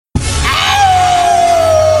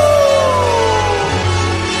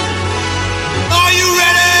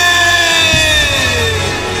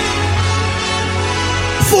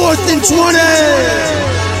420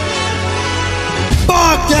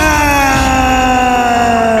 Podcast.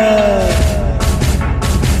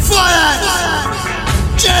 Fire,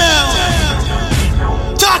 jail,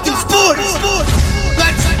 talking sports.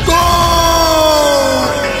 Let's go.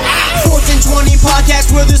 420 Podcast,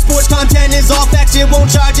 where the sports content is all facts. It won't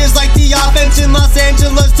charge us like the offense in Los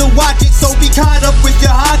Angeles to watch it. So be caught up with your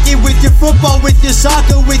hockey, with your football, with your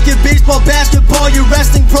soccer, with your baseball, basketball, your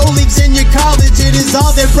wrestling, pro leagues, and your college. It is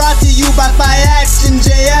all they're brought to you by Fiax and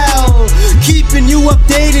JL, keeping you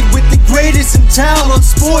updated with the greatest in town on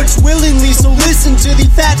sports willingly. So listen to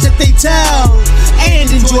the facts that they tell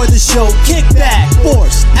and enjoy the show. Kick back,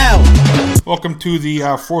 force out. Welcome to the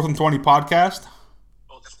 4th and 20 podcast.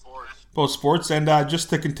 Both sports, and just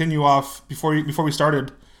to continue off before we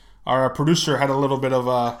started, our producer had a little bit of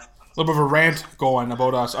a rant going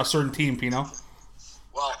about a certain team, Pino.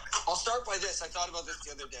 Well, I'll start by this. I thought about this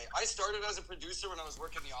the other day. I started as a producer when I was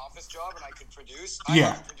working the office job, and I could produce. I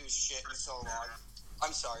haven't produced shit in so long.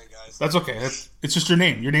 I'm sorry, guys. That's okay. It's just your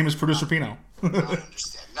name. Your name is Producer Pino. I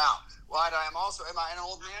understand. Now, am I an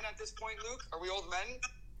old man at this point, Luke? Are we old men?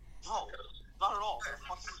 No, not at all. They're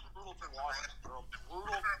fucking brutal to watch. They're a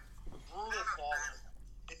brutal follower.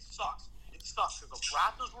 It sucks. Because the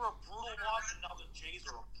Raptors were a brutal watch, and now the Jays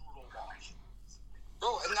are a brutal watch.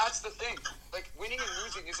 Bro, and that's the thing. Like, winning and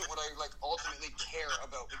losing isn't what I ultimately care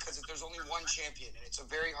about, because if there's only one champion, and it's a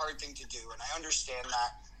very hard thing to do, and I understand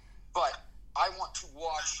that. But I want to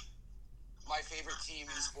watch my favorite team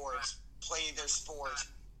in sports play their sport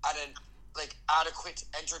at an adequate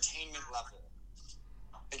entertainment level.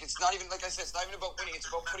 Like, it's not even, like I said, it's not even about winning. It's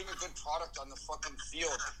about putting a good product on the fucking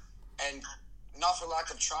field. And not for lack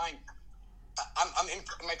of trying.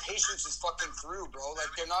 My patience is fucking through, bro. Like,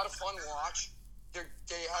 they're not a fun watch.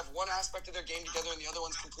 They have one aspect of their game together and the other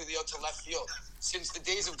one's completely out to left field. Since the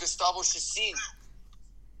days of Gustavo Chassin,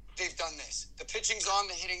 they've done this. The pitching's on,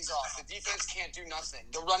 the hitting's off. The defense can't do nothing.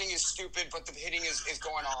 The running is stupid, but the hitting is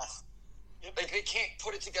going off. Like, they can't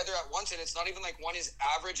put it together at once, and it's not even like one is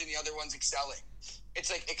average and the other one's excelling. It's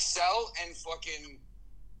like excel and fucking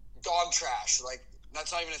dog trash. Like,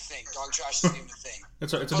 that's not even a thing. Dog trash isn't even a thing.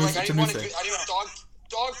 It's a new thing.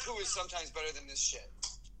 Dog poo is sometimes better than this shit.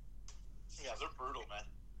 Yeah, they're brutal, man.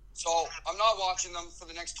 So, I'm not watching them for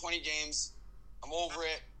the next 20 games. I'm over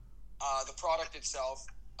it. The product itself.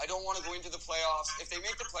 I don't want to go into the playoffs. If they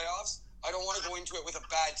make the playoffs, I don't want to go into it with a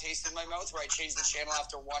bad taste in my mouth where I change the channel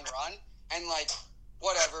after one run. And,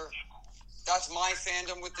 whatever. That's my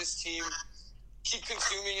fandom with this team. Keep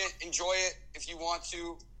consuming it. Enjoy it if you want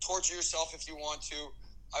to. Torture yourself if you want to.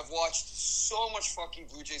 I've watched so much fucking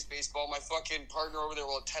Blue Jays baseball. My fucking partner over there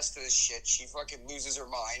will attest to this shit. She fucking loses her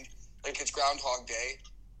mind. Like, it's Groundhog Day.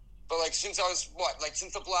 But, since I was,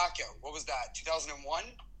 since the blackout, what was that,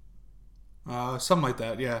 2001? Something like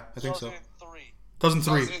that, yeah. I think so.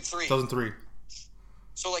 2003.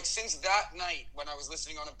 So, since that night, when I was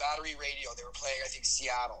listening on a battery radio, they were playing, I think,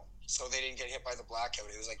 Seattle. So they didn't get hit by the blackout.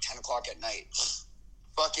 It was 10 o'clock at night.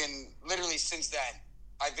 Fucking, literally since then,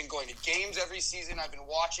 I've been going to games every season. I've been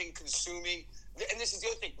watching, consuming. And this is the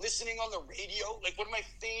other thing. Listening on the radio, one of my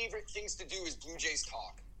favorite things to do is Blue Jays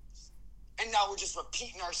talk. And now we're just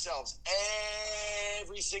repeating ourselves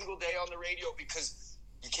every single day on the radio because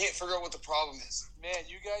you can't figure out what the problem is. Man,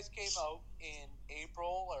 you guys came out in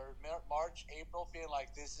April or March, April, feeling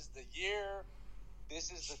like this is the year.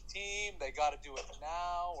 This is the team. They got to do it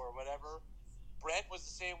now or whatever. Brent was the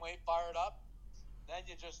same way, fired up. Then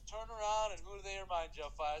you just turn around and who do they remind you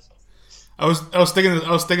of, Faz? I was thinking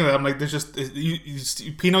that I'm like, there's just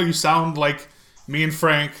Pino. You sound like me and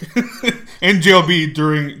Frank and JLB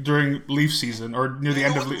during Leaf season or near the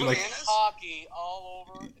end of hockey all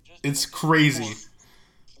over. It's crazy.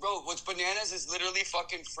 Bro, what's bananas is literally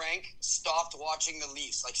fucking Frank stopped watching the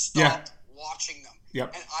Leafs. Watching them.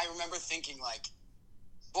 Yep. And I remember thinking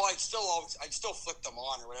well, I'd still flick them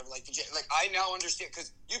on or whatever. I now understand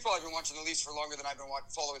because you've probably been watching the Leafs for longer than I've been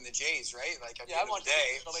following the Jays, right? At the end of the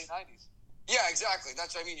day, the late '90s. Yeah, exactly.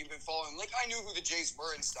 That's what I mean. You've been following. I knew who the Jays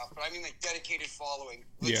were and stuff, but I mean dedicated following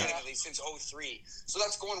legitimately since 2003. So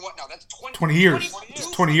that's going what now? That's 20 years.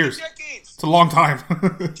 20 years. Decades. It's a long time. 2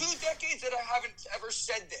 decades that I haven't ever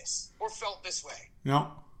said this or felt this way.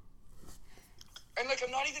 No. And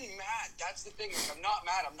I'm not even mad. That's the thing. I'm not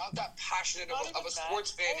mad. I'm not that passionate of a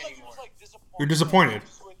sports fan anymore. You're disappointed.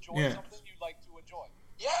 Yeah. Something you like to enjoy.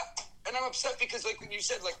 Yeah. And I'm upset because when you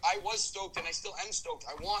said I was stoked and I still am stoked.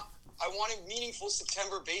 I wanted meaningful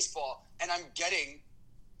September baseball and I'm getting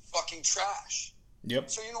fucking trash. Yep.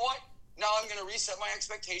 So you know what? Now I'm going to reset my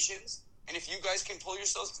expectations. And if you guys can pull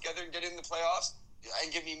yourselves together and get in the playoffs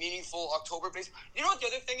and give me meaningful October baseball. You know what the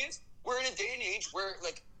other thing is? We're in a day and age where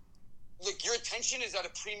like your attention is at a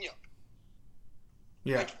premium.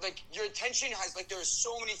 Yeah. Like your attention has like there are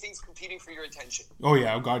so many things competing for your attention. Oh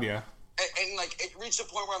yeah, oh god, yeah. And like it reached a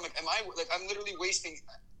point where I'm like, I'm literally wasting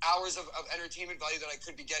hours of entertainment value that I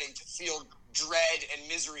could be getting to feel dread and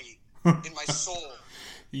misery in my soul.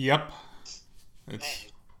 Yep. It's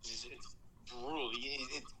brutal.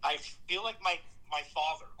 I feel like my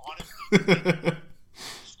father, honestly.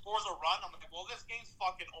 Scores a run, I'm like, well, this game's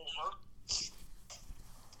fucking over.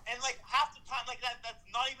 And like half the time, like that's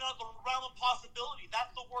not even out of the realm of possibility.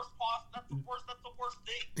 That's the worst. That's the worst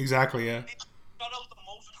thing. Exactly. Yeah. They got out the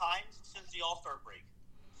most times since the All-Star break.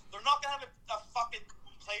 They're not gonna have a fucking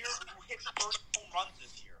player who hits 30 home runs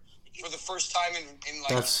this year. For the first time in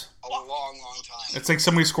like a long time. It's like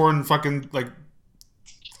somebody scoring fucking like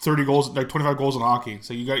 30 goals, like 25 goals in hockey.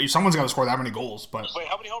 So someone's got to score that many goals. But wait,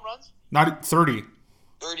 how many home runs? Not 30.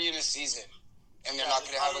 30 in a season, and they're not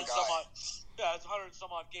going to have a guy. Yeah, it's 100 some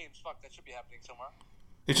odd games. Fuck, that should be happening somewhere.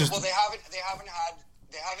 It's just they haven't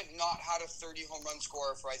not had a 30 home run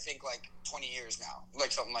scorer for I think like 20 years now,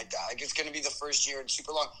 like something like that. Like it's going to be the first year in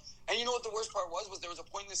super long. And you know what the worst part was there was a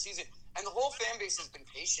point in the season, and the whole fan base has been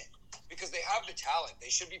patient because they have the talent.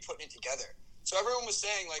 They should be putting it together. So everyone was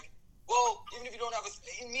saying like, well, even if you don't have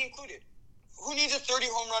me included, who needs a 30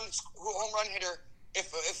 home run hitter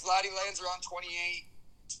if Vladdy lands around 28,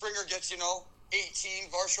 Springer gets 18,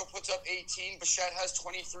 Varsho puts up 18, Bichette has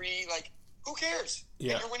 23. Like, who cares?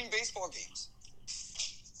 Yeah. And you're winning baseball games.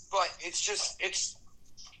 But I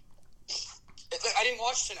didn't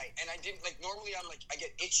watch tonight, and I didn't normally I'm like I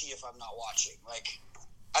get itchy if I'm not watching, like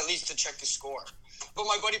at least to check the score. But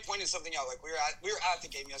my buddy pointed something out. Like we were at the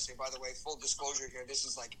game yesterday. By the way, full disclosure here, this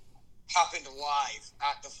is like happened live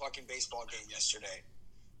at the fucking baseball game yesterday.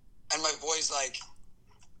 And my boy's like,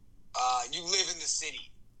 "You live in the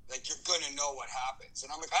city, like you're gonna know what happens."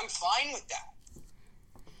 And I'm like, I'm fine with that.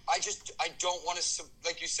 I don't want to,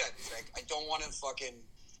 like you said, Frank. I don't want to fucking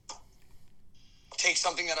take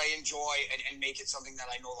something that I enjoy and make it something that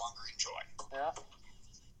I no longer enjoy. Yeah.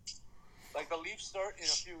 Like the Leafs start in a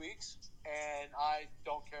few weeks, and I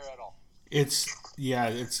don't care at all. It's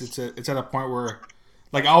at a point where,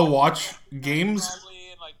 like, I'll watch games.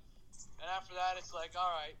 And after that, it's like,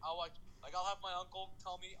 all right, I'll watch. Like, I'll have my uncle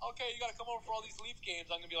tell me, okay, you got to come over for all these Leaf games.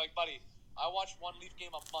 I'm gonna be like, buddy, I watch one Leaf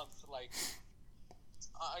game a month. Like,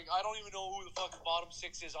 I don't even know who the fucking bottom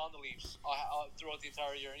six is on the Leafs throughout the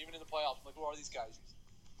entire year, and even in the playoffs. I'm like, who are these guys?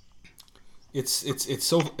 It's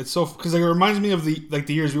so because it reminds me of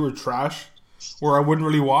the years we were trash, where I wouldn't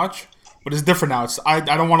really watch, but it's different now. I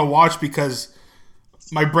don't want to watch because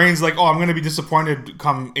my brain's like, oh, I'm gonna be disappointed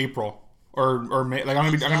come April or May. Like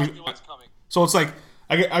I'm gonna be. What's coming. So it's like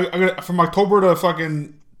I from October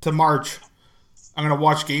to March, I'm gonna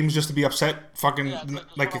watch games just to be upset. Fucking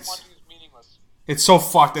like it's so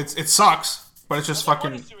fucked. It sucks, but it's just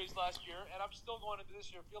fucking. I won a series last year, and I'm still going into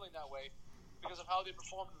this year feeling that way because of how they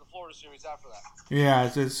performed in the Florida series after that. Yeah,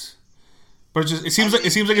 but it seems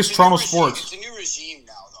like it's Toronto sports. It's a new regime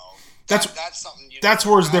now, though. That's something. That's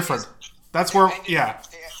where it's different. That's where they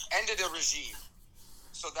ended a regime.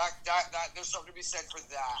 So that there's something to be said for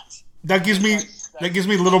that. That gives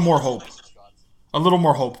me a little more hope. A little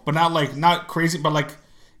more hope, but not crazy, but like.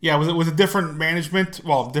 Yeah, with a different management,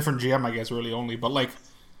 different GM, I guess, really only, but like...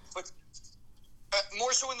 But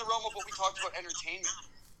more so in the realm of what we talked about, entertainment.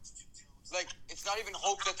 Like, it's not even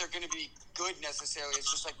hope that they're going to be good necessarily. It's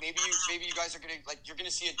just like maybe you guys are going to, like, you're going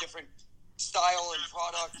to see a different style and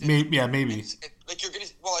product. Maybe. Like, you're going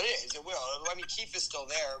to... Well, it will. I mean, Keith is still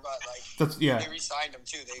there, but, like... They re-signed him,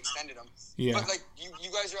 too. They extended him. Yeah. But, like, you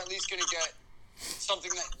guys are at least going to get something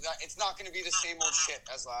that... It's not going to be the same old shit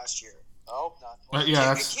as last year. I hope not. Well, it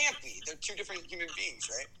can't be. They're two different human beings,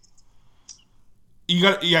 right? You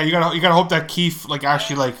gotta hope that Keith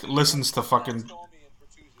actually listens to fucking. I'm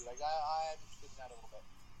interested in that a little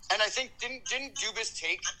bit. And I think didn't Dubas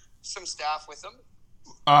take some staff with him?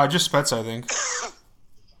 Just Spets, I think.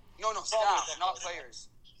 No, staff, not players.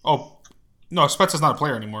 Oh, no, Spets is not a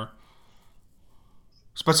player anymore.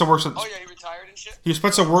 Spezza works at. Oh yeah, he retired and shit.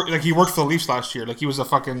 He worked for the Leafs last year. Like he was a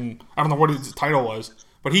fucking. I don't know what his title was.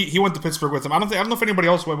 But he went to Pittsburgh with him. I don't know if anybody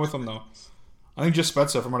else went with him though. I think just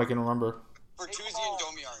Spezza, from what I can remember. Bertuzzi and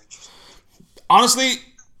Domi are interesting. Honestly,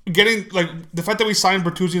 getting the fact that we signed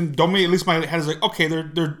Bertuzzi and Domi, at least my head is like, okay,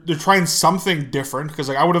 they're trying something different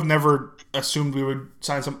because I would have never assumed we would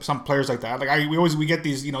sign some players like that. We get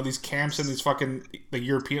these these camps and these fucking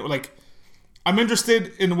European I'm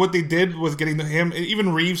interested in what they did with getting him,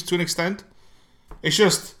 even Reeves to an extent. It's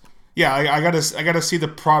just. Yeah, I gotta see the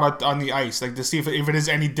product on the ice, to see if it is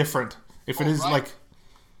any different. If it is Ryan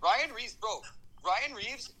Reeves, bro. Ryan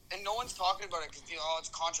Reeves and no one's talking about it because it's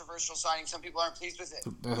controversial signing. Some people aren't pleased with it.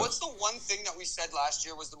 What's the one thing that we said last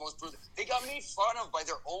year was the most brutal? They got made fun of by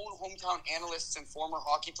their own hometown analysts and former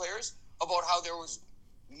hockey players about how there was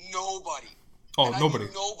nobody. Nobody.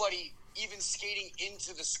 Nobody even skating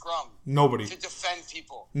into the scrum. Nobody. To defend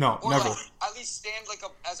people. No, or never. Like, at least stand like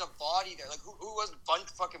as a body there. Like who was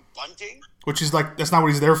fucking bunting? Which is like that's not what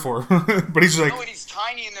he's there for. But he's like. No, and he's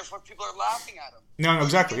tiny, and therefore people are laughing at him. No,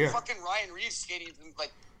 exactly. Yeah. Fucking Ryan Reeves skating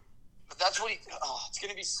like. That's what it's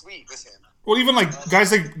gonna be sweet with him. Well, even like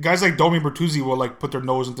guys like Domi Bertuzzi will like put their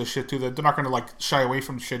nose into shit too. They're not gonna like shy away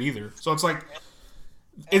from shit either. So it's like.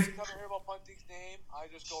 Every time I hear about Bunting's name, I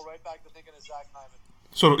just go right back to thinking of Zach Hyman.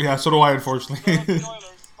 So do I, unfortunately. Oilers.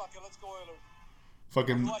 Fuck it, let's go Oilers.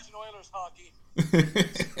 Fucking. I'm watching Oilers hockey.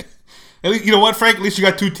 At least, you know what, Frank? At least you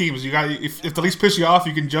got two teams. You got if the Leafs piss you off,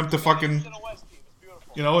 you can jump to fucking.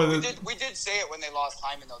 You know. We did say it when they lost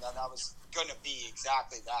Hyman though that was gonna be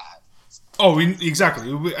exactly that. Oh,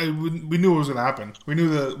 exactly. We knew it was gonna happen. We knew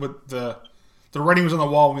the writing was on the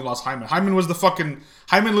wall when we lost Hyman. Hyman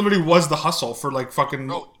literally was the hustle for like fucking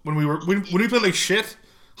when we played like shit.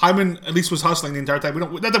 Hyman at least was hustling the entire time.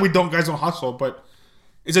 Not that guys don't hustle, but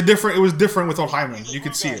it was different without Hyman. You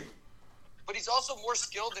could see it. But he's also more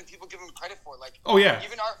skilled than people give him credit for. Like, yeah.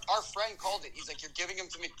 Even our friend called it. He's like, you're giving him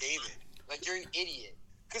to McDavid. Like, you're an idiot.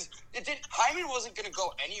 Because Hyman wasn't going to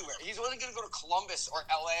go anywhere. He wasn't going to go to Columbus or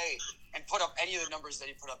LA and put up any of the numbers that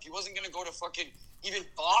he put up. He wasn't going to go to fucking even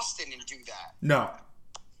Boston and do that. No.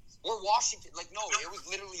 Or Washington. Like, no, it was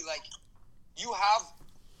literally like,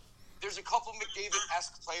 there's a couple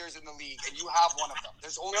McDavid-esque players in the league, and you have one of them.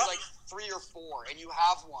 There's only like 3 or 4, and you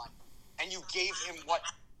have one. And you gave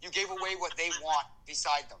away what they want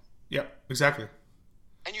beside them. Yeah, exactly.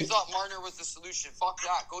 And you thought Marner was the solution. Fuck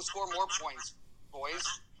that. Go score more points, boys.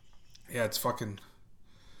 Yeah, it's fucking...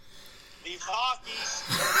 Leave hockey.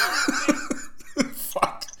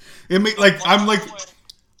 Fuck.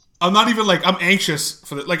 I'm not even like, I'm anxious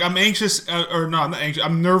for the, like, I'm anxious, or no, I'm not anxious,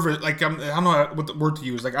 I'm nervous, like, I don't know what the word to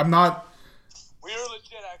use, like, I'm not... We're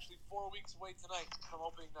legit, actually, 4 weeks away tonight from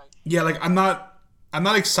opening night. Yeah, like, I'm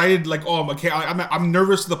not excited, like, okay, I'm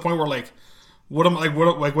nervous to the point where, like,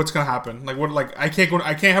 what's gonna happen? Like, I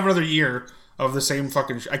can't have another year of the same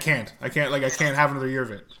fucking I can't have another year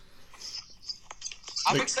of it.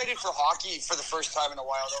 I'm excited for hockey for the first time in a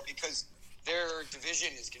while, though, because their division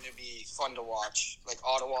is going to be fun to watch. Like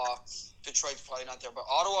Ottawa, Detroit's probably not there, but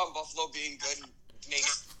Ottawa and Buffalo being good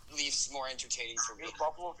makes Leafs more entertaining for me. Is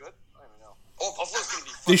Buffalo good? I don't know. Oh, Buffalo's going to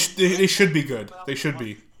be fun. They should be good. They should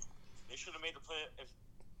be. They should have made the play if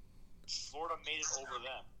Florida made it over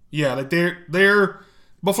them. Yeah, like they're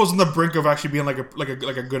Buffalo's on the brink of actually being like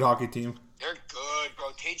a good hockey team. They're good, bro.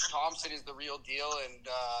 Tage Thompson is the real deal,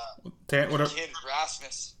 and kid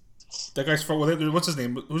Rasmus. That guy's what's his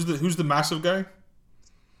name? Who's the massive guy?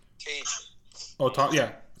 Tage. Oh, Tom,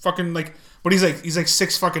 yeah, fucking like, but he's like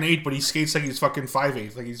 6'8", but he skates like he's fucking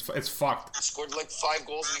 5'8". Like it's fucked. He scored like 5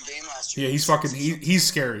 goals in a game last year. Yeah, he's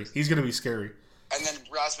scary. He's gonna be scary. And then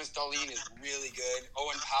Rasmus Dahlin is really good.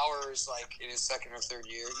 Owen Power is like in his 2nd or 3rd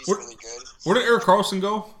year. He's really good. Where did Erik Karlsson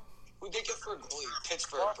go? Who'd they get for a goalie?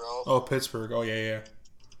 Pittsburgh, bro. Oh, Pittsburgh. Oh, yeah.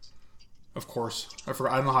 Of course. I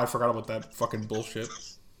don't know how I forgot about that fucking bullshit.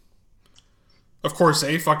 Of course,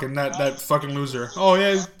 fucking that fucking loser. Oh,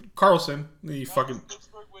 yeah, Karlsson. You fucking...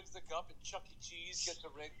 Pittsburgh wins the cup and Chuck E. Cheese gets a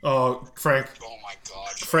ring. Oh, Frank. Oh, my God.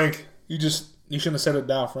 Frank, you shouldn't have said it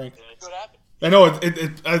now, Frank. What happened? I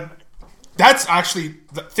know, that's actually...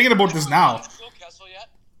 Thinking about this now. Phil Kessel yet?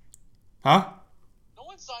 Huh? No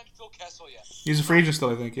one signed Phil Kessel yet. He's a free agent still,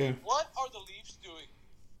 I think, yeah. What are the Leafs doing?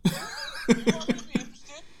 You want me to be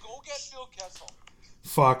interested? Go get Phil Kessel.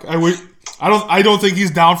 Fuck. I don't think he's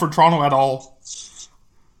down for Toronto at all.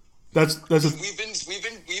 That's a...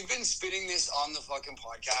 We've been spitting this on the fucking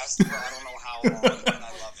podcast for I don't know how long, and I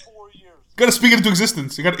love it. 4 years. Gotta speak it into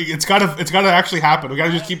existence. It's gotta actually happen. We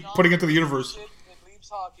gotta just keep putting it to the universe. In Leafs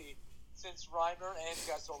hockey since Reimer and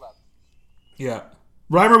Kessel left. Yeah,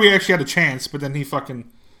 Reimer, we actually had a chance, but then he fucking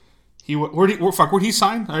where'd he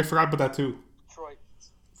sign? I forgot about that too. Detroit.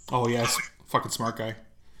 Oh yes, fucking smart guy.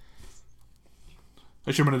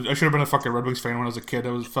 I should have been a fucking Red Wings fan when I was a kid.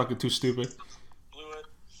 I was fucking too stupid.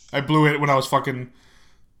 I blew it when I was fucking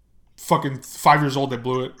 5 years old. I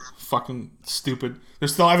blew it. Fucking stupid.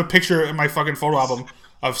 I have a picture in my fucking photo album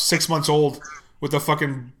of 6 months old with a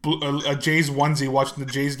fucking a Jays onesie watching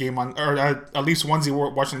the Jays game on, or at least onesie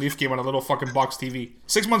watching the Leaf game on a little fucking box TV.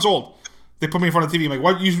 6 months old. They put me in front of the TV. I'm like,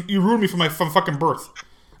 what? You ruined me from fucking birth.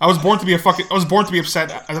 I was born to be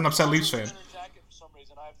upset as an upset Leafs fan. For some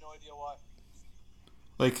reason, I have no idea why.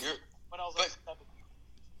 Like, when I was like 7.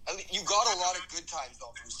 You got a lot of good times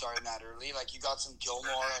though from starting that early. Like you got some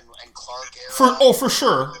Gilmore and Clark era. For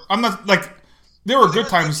sure. I'm not like there were good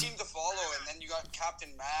times. Good team to follow, and then you got Captain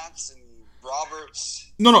Matz and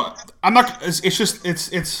Roberts. No, I'm not. It's just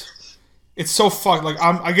it's so fucked. Like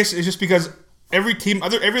I guess it's just because every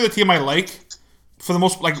other team I like for the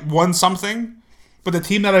most like won something, but the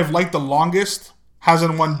team that I've liked the longest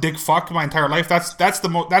hasn't won dick fuck my entire life. That's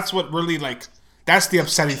what really like that's the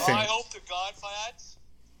upsetting thing. I hope to God, Fayad,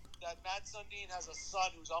 that Matt Sundin has a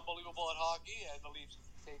son who's unbelievable at hocky and the Leafs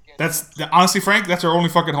take it. Honestly, Frank, that's our only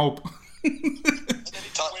fucking hope. And then he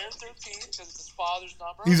can wear 13 because it's his father's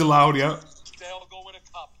number. He's allowed, yeah. They'll go win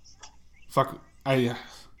a cup. Fuck,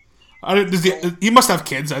 he must have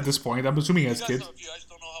kids at this point. I'm assuming he has kids. I just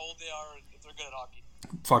don't know how old they are and if they're good at hockey.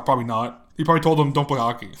 Fuck, probably not. He probably told them don't play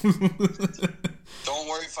hockey. Don't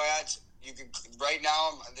worry, Fayad. You can right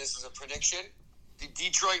now. This is a prediction. The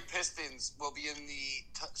Detroit Pistons will be in the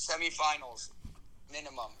semifinals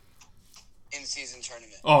minimum in season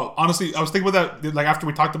tournament. Oh, honestly, I was thinking about that. Like after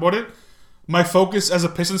we talked about it, my focus as a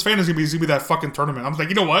Pistons fan is gonna be that fucking tournament. I'm like,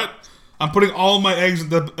 you know what? I'm putting all my eggs in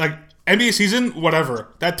the like NBA season,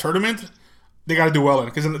 whatever. That tournament, they got to do well in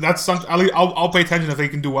because that's something. I'll pay attention if they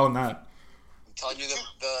can do well in that. I'm telling you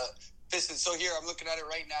the Pistons. So here I'm looking at it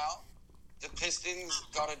right now. The Pistons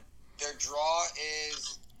their draw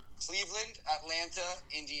is Cleveland, Atlanta,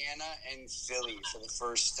 Indiana, and Philly for the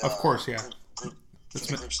first. Of course, yeah. Group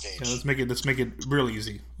stage. Yeah, let's make it real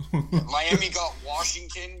easy. Miami got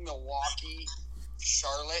Washington, Milwaukee,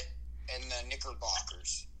 Charlotte, and the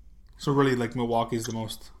Knickerbockers. So really, like Milwaukee's the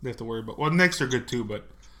most they have to worry about. Well, Knicks are good too, but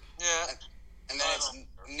yeah. And then it's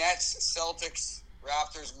Nets, Celtics,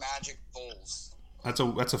 Raptors, Magic, Bulls. That's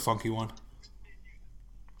a funky one.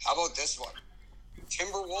 How about this one?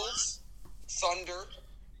 Timberwolves, Thunder,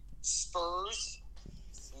 Spurs,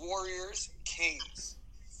 Warriors, Kings.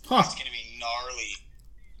 Huh. It's gonna be gnarly.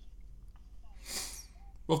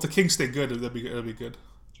 Well, if the Kings stay good, that'd be good.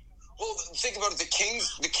 Well, think about it. The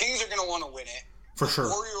Kings are gonna want to win it. For sure.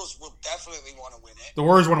 The Warriors will definitely want to win it. The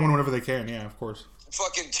Warriors want to win whenever they can. Yeah, of course.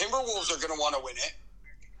 Fucking Timberwolves are gonna want to win it.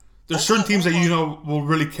 There's certain teams that will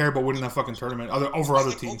really care about winning that fucking tournament over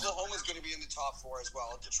other teams. Oklahoma's going to be in the top 4 as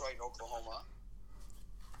well. Detroit and Oklahoma.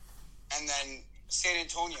 And then San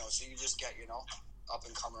Antonio. So you just get, up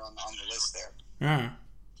and comer on the list there. Yeah.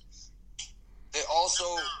 They also...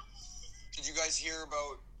 Did you guys hear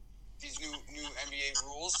about these new NBA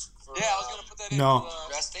rules? I was going to put that in no. for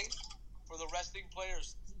the resting. For the resting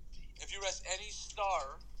players. If you rest any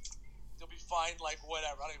star, they'll be fined like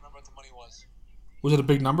whatever. I don't even remember what the money was. Was it a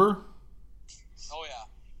big number? Oh, yeah.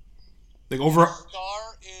 Like over...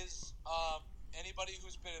 Star is anybody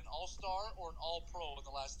who's been an all-star or an all-pro in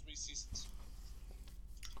the last 3 seasons.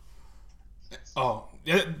 Oh,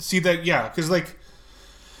 yeah. See that? Yeah, because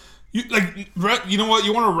you know what?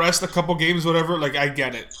 You want to rest a couple games, whatever. Like I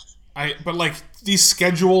get it. But like these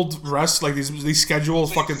scheduled rests, like these scheduled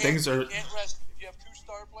so fucking things are. You can't rest if you have 2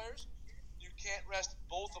 star players. You can't rest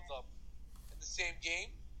both of them in the same game,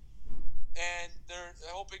 and they're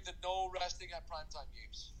hoping that no resting at primetime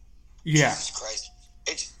games. Yeah. Jesus Christ!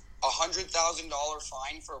 It's $100,000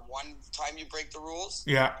 fine for one time you break the rules.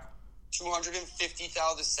 Yeah.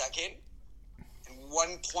 $250,000 the second.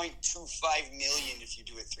 $1.25 million if you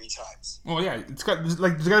do it 3 times. Well, yeah, there's got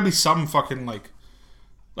to be some fucking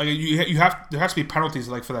you have there has to be penalties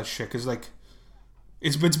for that shit because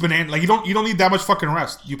it's banana. Like you don't need that much fucking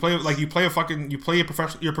rest. You're a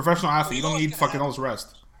professional athlete. You don't need fucking all this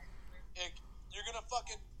rest. You're gonna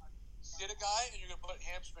fucking sit a guy and you're gonna put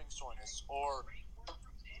hamstring soreness or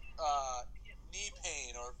knee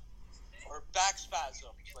pain or back spasms,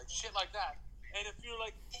 like shit like that. And if you're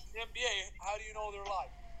like the NBA, how do you know they're live?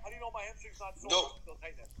 How do you know my hamstring's not sore?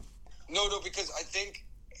 No, because I think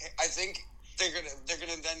they're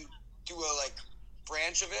gonna then do a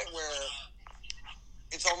branch of it where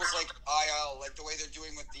it's almost like IL, like the way they're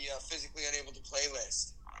doing with the physically unable to play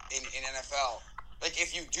list in NFL. Like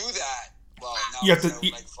if you do that, well, now you have it's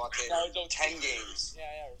to, fucking 10 games.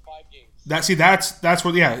 Yeah, or 5 games. That's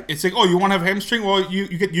what. Yeah, it's like, oh, you want to have hamstring? Well,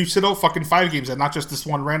 you sit out fucking 5 games and not just this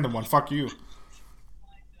one random one. Fuck you.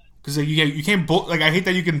 Because you can't I hate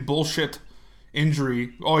that you can bullshit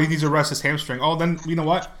injury. Oh, he needs to rest his hamstring. Oh, then you know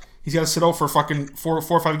what? He's got to sit out for fucking 4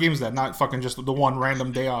 or 5 games then, not fucking just the one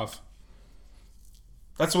random day off.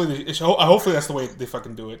 That's the way hopefully that's the way they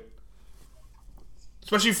fucking do it.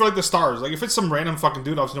 Especially for the stars. Like if it's some random fucking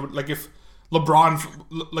dude, like if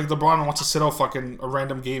LeBron wants to sit out fucking a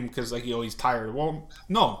random game because he's tired. Well,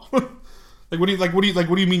 no. What do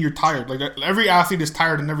you mean you're tired? Like every athlete is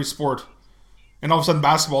tired in every sport. And all of a sudden,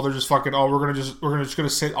 basketball, they're just fucking. Oh, we're gonna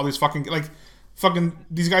sit all these fucking fucking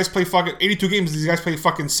these guys play fucking 82 games. These guys play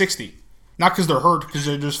fucking 60. Not because they're hurt, because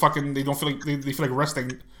they're just fucking. They don't feel like they feel like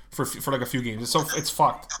resting for like a few games. It's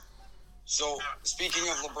fucked. So speaking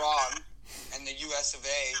of LeBron and the U.S. of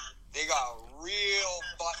A., they got real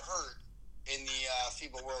butt hurt in the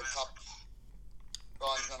FIBA World Cup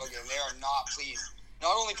bronze medal game. They are not pleased.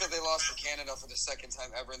 Not only because they lost to Canada for the second time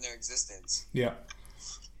ever in their existence. Yeah.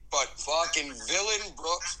 But fucking Villain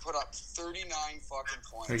Brooks put up 39 fucking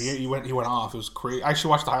points. He went off. It was crazy. I actually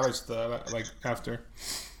watched the highlights after.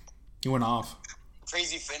 He went off.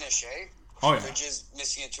 Crazy finish, eh? Oh yeah. Bridges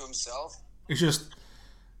missing it to himself. It's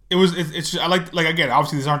I like again,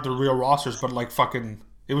 obviously these aren't the real rosters, but like fucking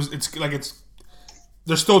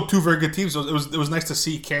there's still two very good teams. So it was nice to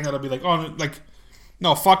see Canada be like, oh, like,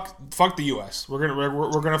 no, fuck the US. We're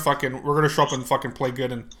gonna show up and fucking play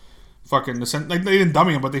good and fucking like they didn't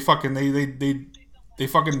dummy them, but they fucking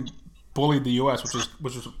bullied the US, which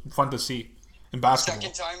was fun to see in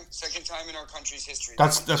basketball. Second time in our country's history.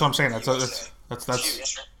 That's what I'm saying. That's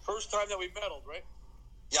huge. First time that we medaled, right?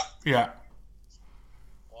 Yeah. Yeah.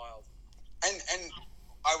 Wild. And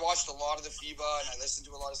I watched a lot of the FIBA and I listened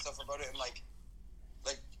to a lot of stuff about it and like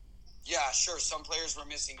yeah, sure, some players were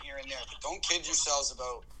missing here and there, but don't kid yourselves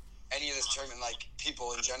about any of this tournament, like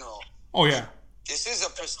people in general. Oh yeah. This is a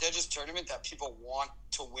prestigious tournament that people want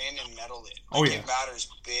to win and medal in. Oh yeah. It matters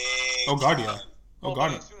big. Oh god, time. yeah. Oh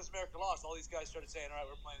god. As soon as America lost, all these guys started saying, "All right,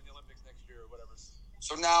 we're playing in the Olympics next year or whatever."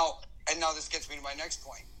 So now this gets me to my next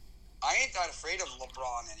point. I ain't that afraid of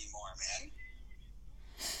LeBron anymore, man.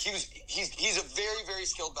 He's a very, very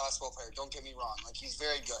skilled basketball player. Don't get me wrong. Like, he's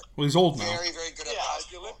very good. Well, he's old now. Very, very good at basketball. At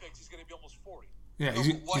the Olympics, he's going to be almost 40. Yeah,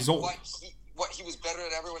 he's old. What he was better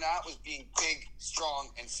at everyone at was being big, strong,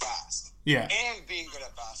 and fast. Yeah. And being good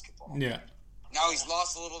at basketball. Yeah. Now he's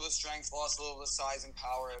lost a little bit of strength, lost a little bit of size and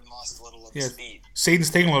power, and lost a little of speed.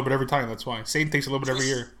 Satan's taking a little bit every time, that's why. Satan takes a little bit every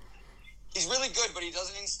year. He's really good, but he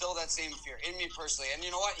doesn't instill that same fear in me personally. And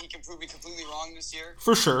you know what? He can prove me completely wrong this year.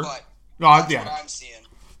 For sure. But that's what I'm seeing.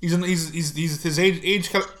 He's his age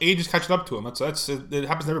is catching up to him. It happens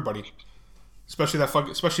to everybody,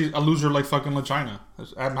 especially a loser like fucking LaChina.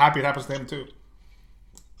 I'm happy it happens to him too.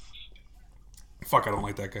 Fuck, I don't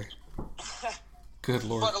like that guy. Good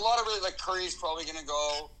lord. But a lot of really like Curry's probably gonna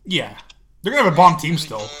go. Yeah, they're gonna have a bomb team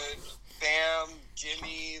still. Good. Bam,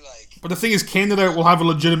 Jimmy, like. But the thing is, Canada will have a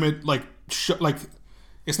legitimate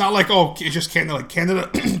it's not like, oh, it's just Canada. Like, Canada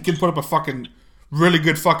can put up a fucking really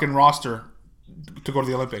good fucking roster to go to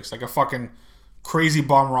the Olympics, like a fucking crazy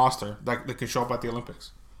bomb roster that can show up at the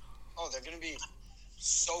Olympics. Oh, they're gonna be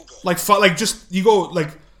so good. Like just you go like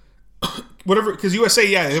whatever, because USA,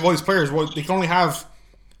 yeah, they have all these players. Well, they can only have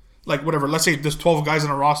like whatever. Let's say there's 12 guys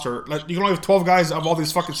in a roster. Like, you can only have 12 guys of all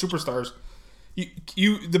these fucking superstars.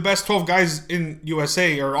 The best 12 guys in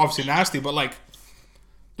USA are obviously nasty, but like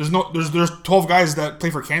there's 12 guys that play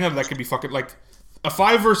for Canada that can be fucking like a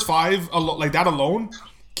 5 versus 5 like that alone.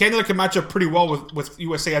 Canada can match up pretty well with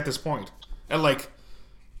USA at this point, and like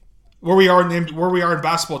where we are in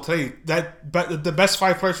basketball today, the best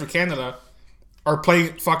 5 players for Canada are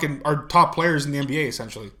playing are top players in the NBA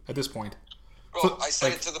essentially at this point. Bro, I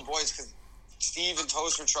said it to the boys because Steve and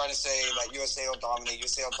Toast were trying to say that USA will dominate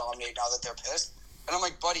now that they're pissed, and I'm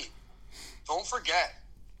like, buddy, don't forget,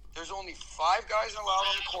 there's only 5 guys allowed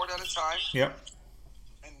on the court at a time. Yep.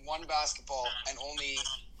 And 1 basketball, and only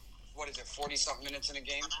 40-something minutes in a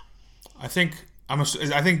game? I think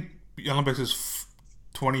the Olympics is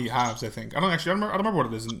 20 halves. I think I don't remember what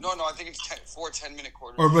it is. No, I think it's 10-minute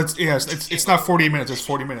quarters. Or but it's not 40 minutes. It's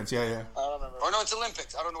 40 minutes. Yeah. I don't remember. Or no, it's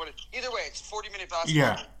Olympics. I don't know what it. Either way, it's 40-minute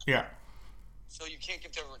basketball. Yeah. So you can't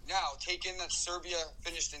get there now. Take in that Serbia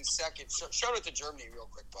finished in second. Shout out to Germany real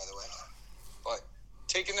quick, by the way. But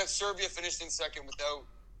taking that Serbia finished in second without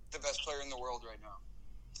the best player in the world right now.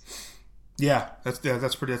 Yeah,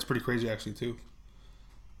 that's pretty crazy actually too.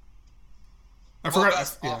 I forgot.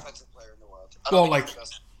 Best offensive player in the world. Well, like, he's the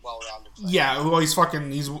best well-rounded player. Yeah, well,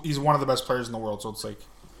 he's one of the best players in the world. So it's like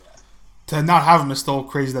to not have him is still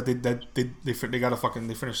crazy that they got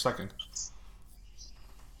they finished second.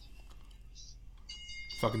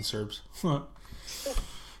 Fucking Serbs. And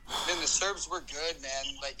the Serbs were good,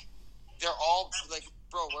 man. Like, they're all like,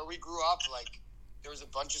 bro, where we grew up, like, there was a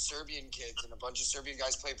bunch of Serbian kids and a bunch of Serbian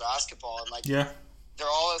guys play basketball, and like, they're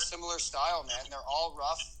all a similar style, man. They're all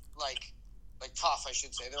rough, like tough, I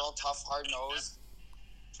should say. They're all tough, hard nosed,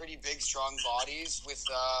 pretty big, strong bodies with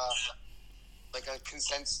like a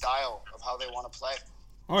consent style of how they want to play.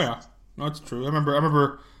 Oh yeah, no, it's true. I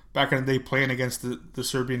remember back in the day playing against the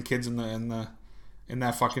Serbian kids in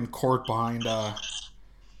that fucking court behind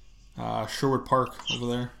Sherwood Park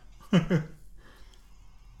over there.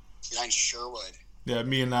 Behind Sherwood. Yeah,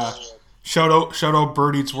 me and shout out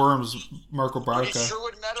Bird Eats Worms, Marco Barca.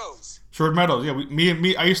 Sherwood Meadows. Sherwood Meadows. Yeah,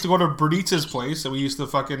 me. I used to go to Bird Eats' place, and we used to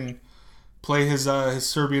fucking play his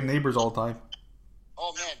Serbian neighbors all the time.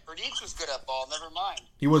 Oh man, Berdic was good at ball. Never mind.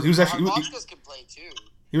 He was actually. Rodgers can play too.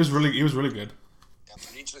 He was really good. Yeah,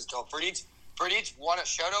 Berdic was dope. Berdic won a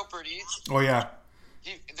shout out. Berdic. Oh yeah.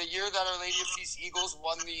 The year that Our Lady of Peace Eagles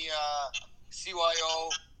won the CYO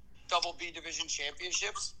Double B Division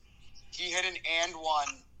Championships, he hit an and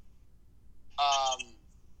one.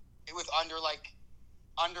 With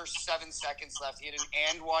under 7 seconds left, he hit an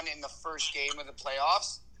and one in the first game of the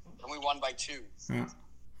playoffs, and we won by 2.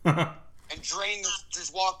 Yeah. And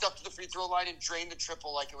just walked up to the free throw line and drained the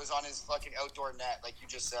triple like it was on his fucking outdoor net, like you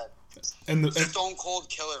just said. And Stone cold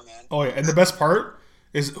killer, man. Oh yeah, and the best part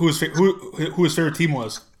is who his favorite team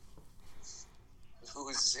was. Who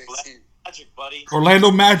was his team? Magic, buddy.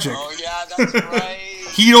 Orlando Magic. Oh yeah, that's right.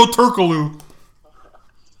 Hito Turkoglu.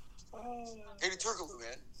 Hey, Turkoglu,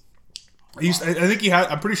 man. I think he had.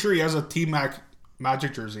 I'm pretty sure he has a Team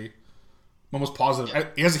Magic jersey. I'm almost positive. Yeah.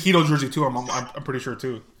 He has a Hito jersey too. I'm pretty sure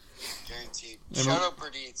too. Guaranteed. Shout out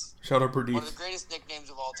Berdic. Shout out Berdic. One of the greatest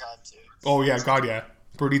nicknames of all time, too. Oh yeah, God yeah.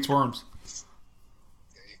 Bird Eats Worms.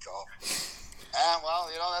 There you go. And well,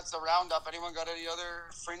 that's the roundup. Anyone got any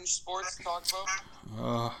other fringe sports to talk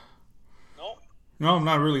about? No,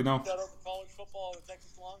 not really. No. Shout out to college football, the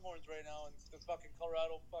Texas Longhorns right now, and the fucking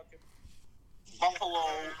Colorado fucking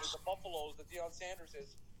Buffaloes. The Buffaloes that Deion Sanders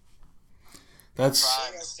is. That's.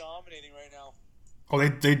 They are dominating right now. Oh,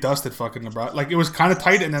 they dusted fucking Nebraska. Like it was kind of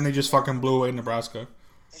tight, and then they just fucking blew away Nebraska.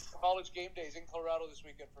 It's college game days in Colorado this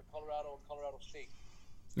weekend for Colorado and Colorado State.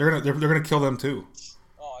 They're gonna kill them too.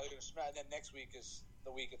 Oh, they're gonna smash. And then next week is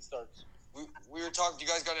the week it starts. We were talking. Do you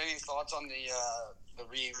guys got any thoughts on the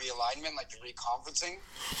realignment, like the reconferencing?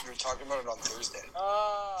 We were talking about it on Thursday.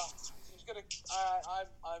 He's gonna.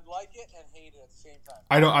 I like it and hate it at the same time.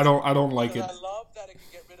 I don't like it. I love that it can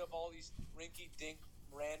get rid of all these rinky-dink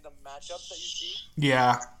random matchups that you see.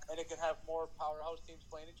 Yeah. And it can have more powerhouse teams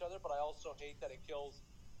playing each other, but I also hate that it kills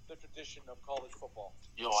the tradition of college football.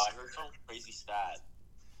 Yo, I heard some crazy stat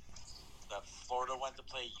that Florida went to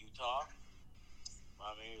play Utah.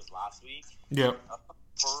 Maybe it was last week. Yep.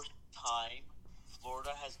 First time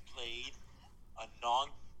Florida has played a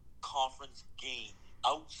non-conference game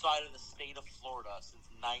outside of the state of Florida since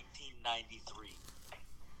 1993.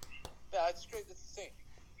 Yeah, that's great. That's insane.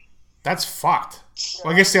 That's fucked.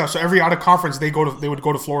 Well, I guess yeah. So every out of conference they would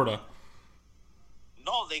go to Florida.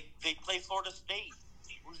 No, they play Florida State,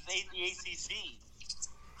 who's in the ACC.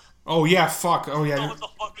 Oh yeah, fuck. Oh yeah. So it's a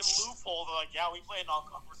fucking loophole. They're like, yeah, we play a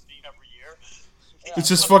non-conference team every year. It's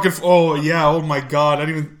just fucking. Oh yeah. Oh my god. I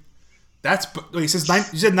didn't even. That's. Wait, you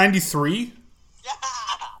said 93? Yeah.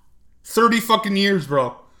 30 fucking years,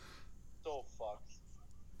 bro. So fucked.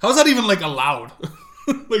 How's that even like allowed?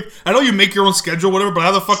 Like, I know you make your own schedule, whatever, but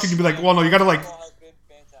how the fuck can you be like, well, no, you gotta like. Football has been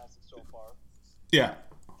fantastic so far. Yeah.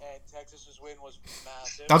 And Texas's win was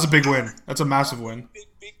massive. That's a big win. That's a massive win.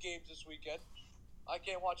 Big games this weekend. I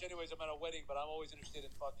can't watch anyways. I'm at a wedding, but I'm always interested in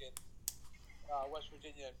fucking West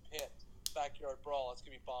Virginia and Pitt backyard brawl. That's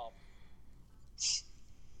gonna be bomb.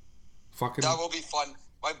 Fucking. That will be fun.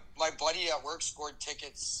 My buddy at work scored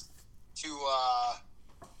tickets to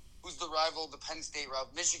who's the rival? The Penn State rival,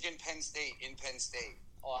 Michigan Penn State in Penn State.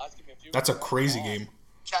 Oh, that's gonna be a few. That's a crazy game.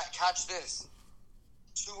 Catch this.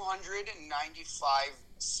 295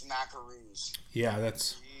 smackaroos. Yeah,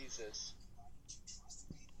 that's. Jesus.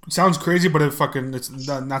 Sounds crazy, but it's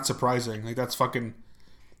not surprising. Like that's fucking.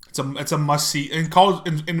 It's a must see in college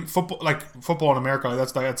in football, like football in America.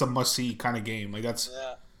 That's a must see kind of game. Like that's.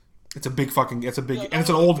 Yeah. It's a big fucking. It's a big, Yeah, and it's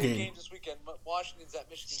an old big game. Games this weekend. Washington's at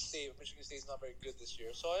Michigan State, but Michigan State's not very good this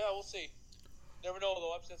year. So yeah, we'll see. Never know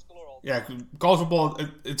though. Upsets galore. All Yeah, college football.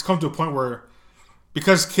 It's come to a point where,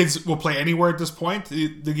 because kids will play anywhere at this point,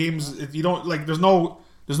 the games you don't like. There's no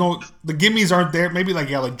the gimmies aren't there. Maybe like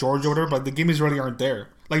Georgia or whatever, but the gimmies really aren't there.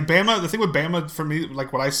 Like Bama, the thing with Bama for me,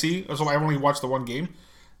 like what I see, so I've only watched the one game.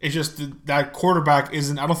 It's just that quarterback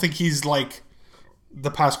isn't. I don't think he's like the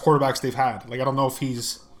past quarterbacks they've had. Like I don't know if he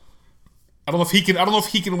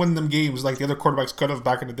can win them games like the other quarterbacks could have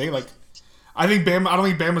back in the day. Like I don't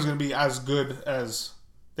think Bama's going to be as good as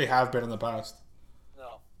they have been in the past.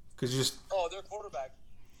 No. Because just their quarterback,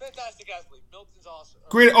 fantastic athlete. Milton's awesome.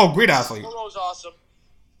 great athlete. Burrow's awesome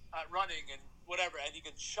at running and whatever, and he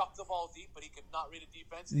can chuck the ball deep, but he could not read a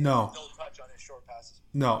defense. No touch on his short passes.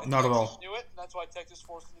 No, and not Texas at all. Knew it, and that's why Texas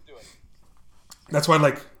forced him to do it. That's why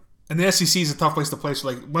and the SEC is a tough place to play. So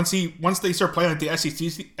like once they start playing like the SEC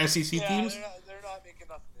teams, They're not making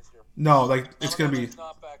nothing this year. no, like it's gonna be.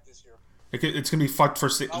 Not back this year. It's gonna be fucked for.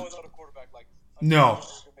 Not without a quarterback. Like no.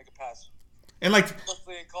 Make a pass. And like,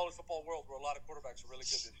 especially in college football world, where a lot of quarterbacks are really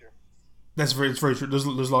good this year. It's very true. There's a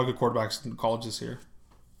lot of good quarterbacks in college this year.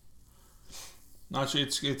 Not sure.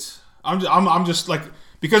 I'm just like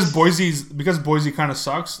because Boise kind of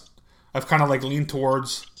sucks. I've kind of like leaned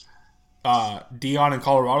towards Dion in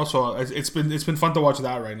Colorado, so it's been fun to watch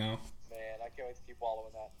that right now. Man, I can't wait to keep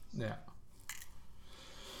following that. Yeah.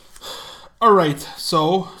 All right,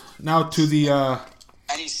 so now to the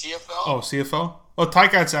any CFL. Oh, CFL. Well,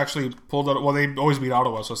 Ticats actually pulled out. Well, they always beat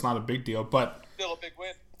Ottawa, so it's not a big deal. But still a big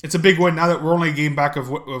win. It's a big win now that we're only a game back of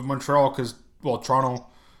Montreal because Toronto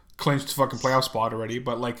clinched fucking playoff spot already.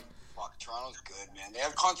 But like, fuck, Toronto's good, man. They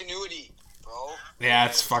have continuity, bro. Yeah,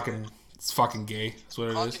 it's fucking gay. That's what it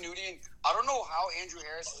is. Continuity. And I don't know how Andrew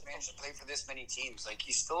Harris has managed to play for this many teams. Like,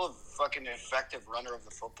 he's still a fucking effective runner of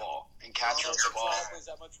the football and catcher of the ball. Plays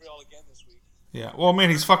at Montreal again this week. Yeah, well, man,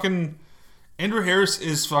 he's fucking. Andrew Harris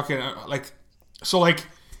is fucking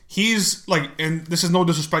he's like, and this is no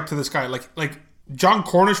disrespect to this guy. Like John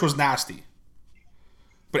Cornish was nasty,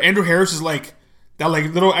 but Andrew Harris is like that,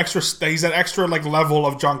 like little extra. He's that extra like level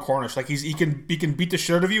of John Cornish. Like he can beat the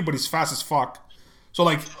shit out of you, but he's fast as fuck. So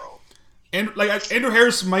like, and like Andrew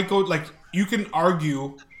Harris might go like you can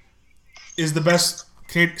argue is the best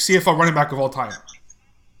CFL running back of all time.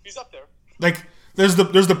 He's up there. Like there's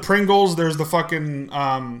the Pringles, there's the fucking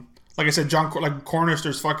like I said, Cornish.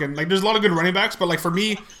 There's fucking like there's a lot of good running backs, but like for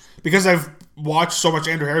me, because I've watched so much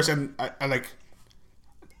Andrew Harris and I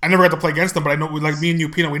never had to play against him, but I know like me and you,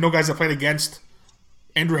 Pino, we know guys that played against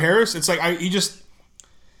Andrew Harris. It's like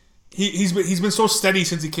he's been so steady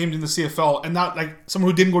since he came to the CFL, and not like someone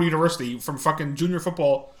who didn't go to university from fucking junior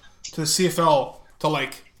football to the CFL to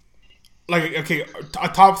like okay, a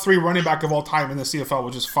top 3 running back of all time in the CFL,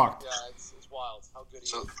 which is fucked. Yeah, it's wild how good he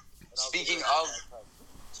is.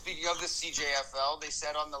 Speaking of the CJFL, they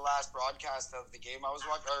said on the last broadcast of the game I was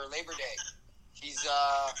watching, or Labor Day, he's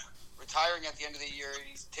retiring at the end of the year.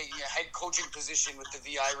 He's taking a head coaching position with the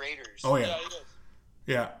VI Raiders. Oh yeah, yeah, he did.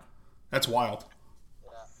 Yeah, that's wild. Yeah,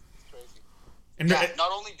 it's crazy. And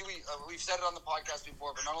not only do we've said it on the podcast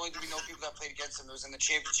before, but not only do we know people that played against him, it was in the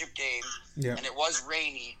championship game, and it was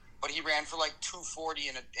rainy, but he ran for like 240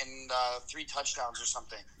 and 3 touchdowns or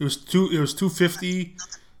something. It was 250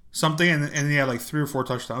 something, and he had like 3 or 4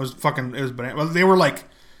 touchdowns. It was banana. Well, they were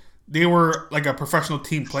like a professional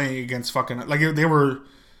team playing against fucking like they were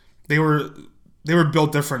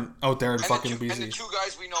built different out there in fucking BC. And the 2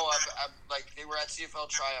 guys we know of, like they were at CFL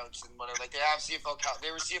tryouts and whatever. Like they have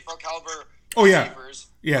they were CFL caliber receivers.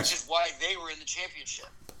 Yes. Which is why they were in the championship.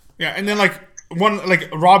 Yeah, and then like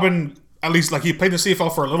Robin, at least like he played in the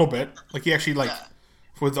CFL for a little bit. Like he actually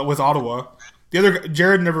with Ottawa. The other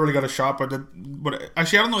Jared never really got a shot, but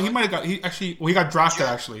actually I don't know. He might have got. He got drafted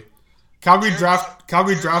actually. Calgary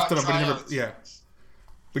drafted him, but he never. Yeah.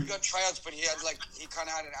 He got tryouts, but he kind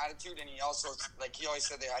of had an attitude, and he also he always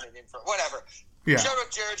said they had it in for whatever. Yeah. Shout out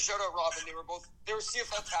Jared, shout out Robin. They were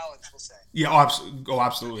CFL talents, we'll say. Yeah. Oh,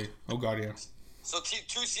 absolutely. Oh god, yeah. So 2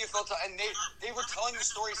 CFL talents, and they were telling the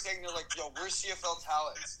story saying they're like, yo, we're CFL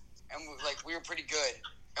talents, and we were pretty good,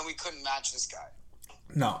 and we couldn't match this guy.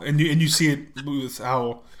 No, and you see it with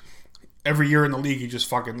how every year in the league he just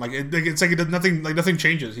fucking it's like nothing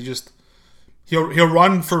changes. He'll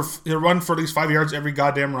run for at least 5 yards every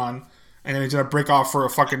goddamn run, and then he's gonna break off for a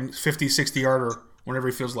fucking 50, 60 yarder whenever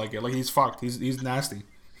he feels like it. Like he's fucked. He's nasty,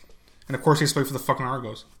 and of course he's played for the fucking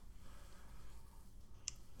Argos.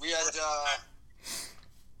 We had,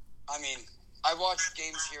 I watched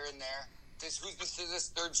games here and there. Who's this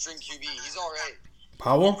third string QB? He's all right.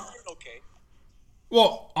 Powell. Okay.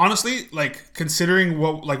 Well, honestly, like considering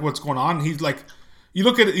what's going on, he's like, you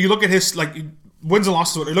look at his like wins and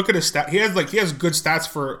losses. You look at his stat. He has good stats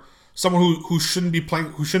for someone who shouldn't be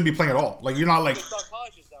playing at all. Like you're not like.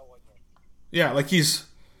 Yeah, like he's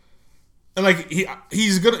good.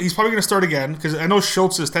 He's probably gonna start again because I know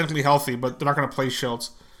Schultz is technically healthy, but they're not gonna play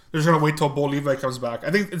Schultz. They're just gonna wait till Bo Levi comes back.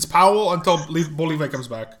 I think it's Powell until Bo Levi comes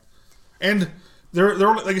back, and they're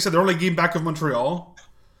only, like I said, they're only a game back of Montreal.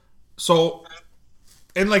 So.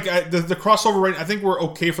 And like the crossover rate, I think we're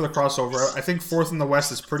okay for the crossover. I think 4th in the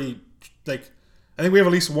West is pretty like. I think we have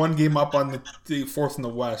at least 1 game up on the 4th in the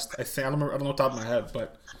West. I don't know off the top of my head,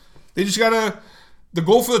 but they just gotta. The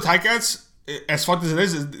goal for the Ticats, as fucked as it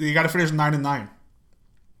is they gotta finish 9-9.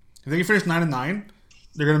 If they can finish 9-9,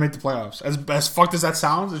 they're gonna make the playoffs. As fucked as that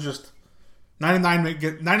sounds, it's just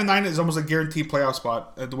 9-9. 9-9 is almost a guaranteed playoff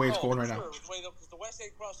spot the way it's going right now. The West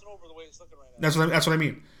ain't crossing over the way it's looking right now. That's what I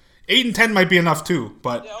mean. 8 and 10 might be enough too,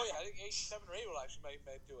 but I think 8, 7, or 8 will actually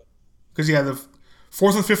might do it. Because the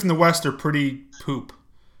 4th and 5th in the West are pretty poop.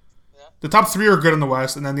 Yeah. The top 3 are good in the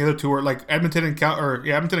West, and then the other 2 are like Edmonton and Calgary.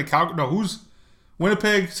 No, who's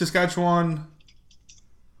Winnipeg, Saskatchewan?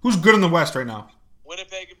 Who's good in the West right now?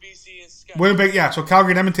 Winnipeg and BC and Saskatchewan. Winnipeg, yeah. So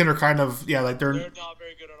Calgary and Edmonton are kind of they're not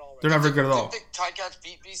very good at all. They're not very good at all. Didn't the Ticats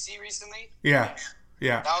beat BC recently? Yeah.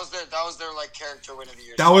 That was their like character win of the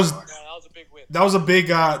year. That was a big win. That was a big.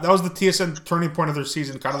 That was the TSN turning point of their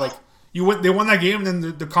season. Kind of like they won that game, and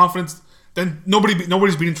then the confidence. Then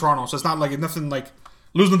nobody's beating Toronto, so it's not like nothing like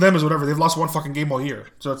losing to them is whatever. They've lost one fucking game all year,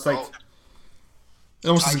 so it's like it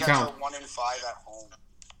almost doesn't count. 1-5 at home.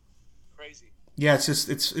 Crazy. Yeah, it's just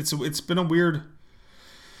it's been a weird.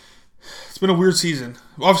 It's been a weird season.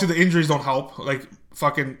 Obviously, the injuries don't help. Like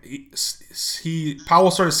fucking, Powell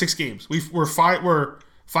started 6 games. We're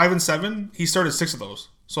 5-7. He started 6 of those.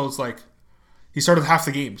 So it's like he started half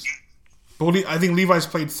the games. But I think Levi's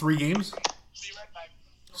played 3 games.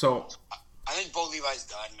 So I think Bo Levi's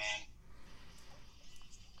done, man.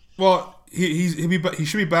 Well, he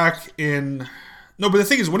should be back in. No, but the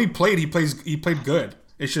thing is, when he played good.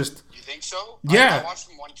 It's just. You think so? Yeah. I watched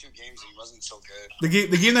him 1-2 games and he wasn't so good.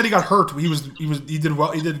 The game that he got hurt, he did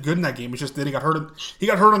well. He did good in that game. It's just that he got hurt. He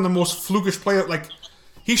got hurt on the most flukish play. Like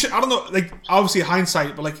he should. I don't know. Like obviously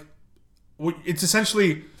hindsight, but like it's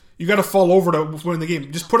essentially you got to fall over to win the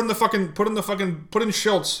game. Just put in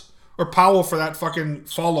Schultz or Powell for that fucking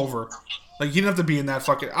fall over. Like he didn't have to be in that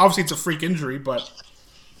fucking. Obviously, it's a freak injury, but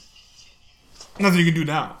nothing you can do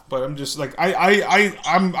now. But I'm just like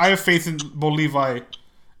I have faith in Bo Levi.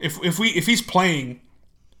 If he's playing,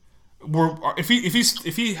 if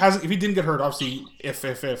he didn't get hurt, obviously if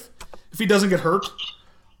he doesn't get hurt,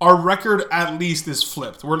 our record at least is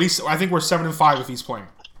flipped. I think we're 7-5 if he's playing,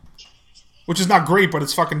 which is not great, but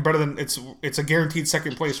it's fucking better than it's a guaranteed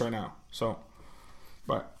second place right now. So,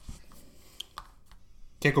 but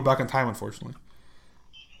can't go back in time, unfortunately,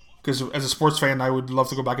 because as a sports fan, I would love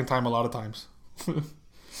to go back in time a lot of times.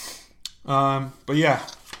 But yeah.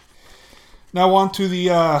 Now on to the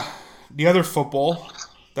other football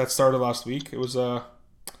that started last week. It was a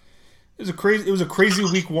crazy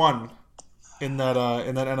week 1 in that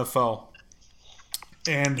NFL,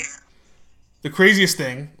 and the craziest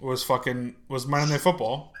thing was Monday Night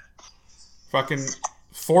Football. Fucking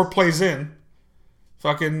 4 plays in,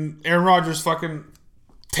 fucking Aaron Rodgers fucking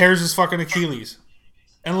tears his fucking Achilles,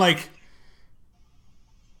 and like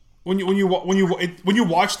when you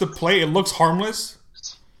watch the play, it looks harmless.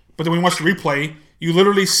 But then when you watch the replay, you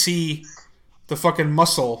literally see the fucking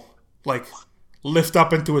muscle like lift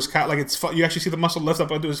up into his calf. Like you actually see the muscle lift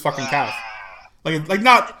up into his fucking calf. It's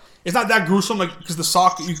not that gruesome. Like because the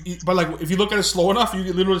sock, but like if you look at it slow enough, you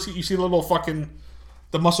literally see the little fucking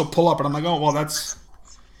the muscle pull up, and I'm like, oh well, that's.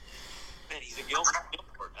 Man, he's a Gilmore.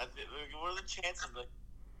 What are the chances that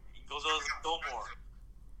he goes out as Gilmore?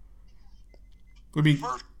 Would be.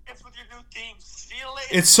 First with your new team. See you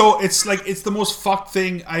later. It's the most fucked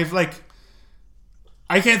thing I've like.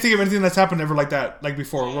 I can't think of anything that's happened ever like that, like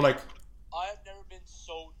before. We're like. I have never been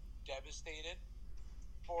so devastated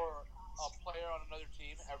for a player on another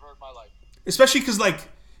team ever in my life. Especially because like,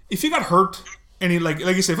 if you got hurt and he like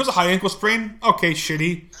you said, if it was a high ankle sprain, okay,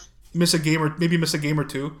 shitty, miss a game or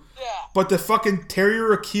 2. Yeah. But the fucking tear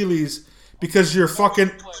your Achilles because your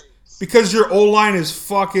O-line is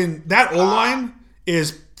fucking that O-line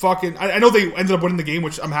is. Fucking, I know they ended up winning the game,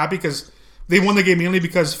 which I'm happy because they won the game mainly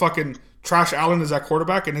because fucking Trash Allen is at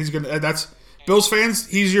quarterback and he's gonna. That's Bills fans.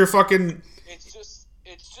 He's your fucking. It's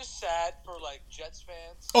just sad for like Jets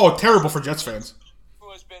fans. Oh, terrible for Jets fans. Who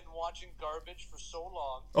has been watching garbage for so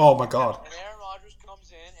long. Oh my god. And Aaron Rodgers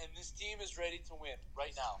comes in and this team is ready to win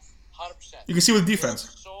right now, 100%. You can see with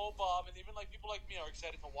defense. So Bob and even like people like me are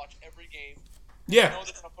excited to watch every game. Yeah. They know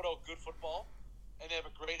they're gonna put out good football. And they have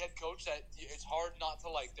a great head coach that it's hard not to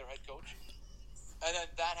like their head coach. And then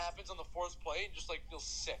that happens on the 4th play and just like feels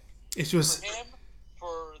sick. It's just for him,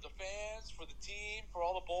 for the fans, for the team, for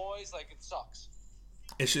all the boys, like it sucks.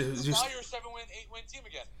 It's just now you're a 7-win, 8-win team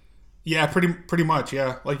again. Yeah, pretty much,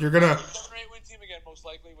 yeah. Like you're gonna 7 or 8-win team again, most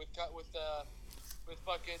likely with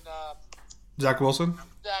fucking Zach Wilson.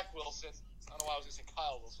 Zach Wilson. I don't know why I was gonna say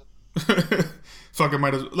Kyle Wilson. Fucking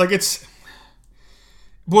might as like it's.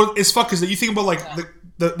 Well, it's fuck is that you think about like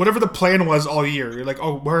the whatever the plan was all year. You're like,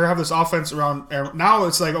 oh, we're gonna have this offense around. Now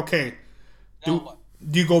it's like, okay, do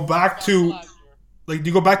you go back to like do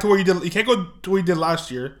you go back to what you did? You can't go to what you did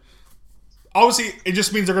last year. Obviously, it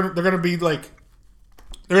just means they're gonna be like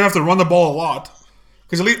they're gonna have to run the ball a lot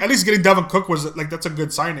because at least getting Devin Cook was like that's a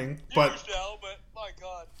good signing. But my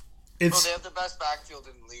God, they have the best backfield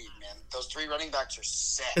in the league, man. Those 3 running backs are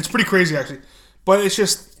sick. It's pretty crazy actually, but it's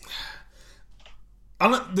just. I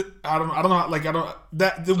don't know. Like I don't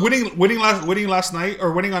that the winning last night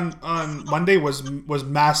or winning on Monday was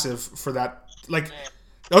massive for that. Like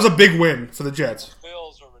that was a big win for the Jets.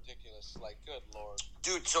 Bills are ridiculous. Like good lord,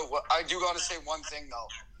 dude. So I do gotta say one thing though.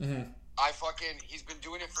 Mm-hmm. He's been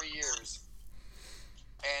doing it for years,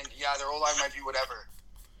 and yeah, their O-line might be whatever,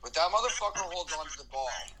 but that motherfucker holds on to the ball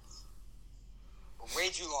way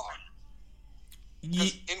too long.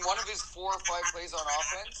 In one of his 4 or 5 plays on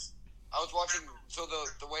offense, I was watching. So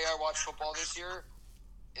the way I watch football this year,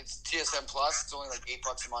 it's TSN Plus. It's only like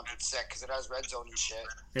 $8 a month. It's sick because it has red zone and shit.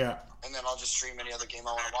 Yeah. And then I'll just stream any other game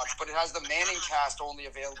I want to watch. But it has the Manning cast only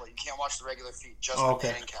available. You can't watch the regular feed, just the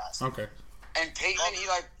Manning cast. Okay. And Peyton and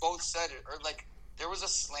Eli both said it, or like there was a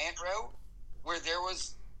slant route where there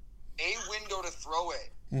was a window to throw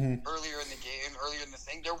it earlier in the game, earlier in the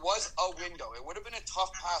thing. There was a window. It would have been a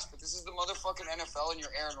tough pass, but this is the motherfucking NFL and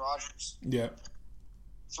you're Aaron Rodgers. Yeah.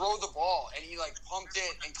 Throw the ball, and he like pumped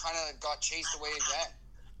it and kind of got chased away again.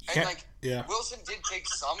 And Wilson did take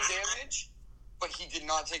some damage, but he did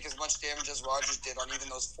not take as much damage as Rodgers did on even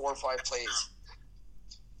those 4 or 5 plays.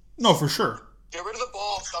 No, for sure. Get rid of the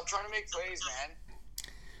ball. Stop trying to make plays, man.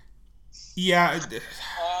 Yeah. That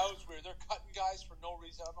was weird. They're cutting guys for no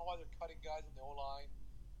reason. I don't know why they're cutting guys in the O-line.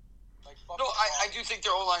 No, I do think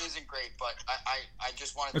their O-line isn't great, but I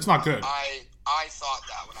just wanted to... It's not good. I thought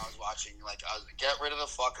that when I was watching. Like, get rid of the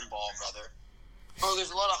fucking ball, brother. Bro,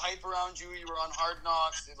 there's a lot of hype around you. You were on Hard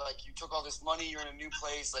Knocks. Like, you took all this money. You're in a new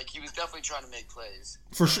place. Like, he was definitely trying to make plays.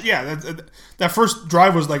 For sure, yeah. That first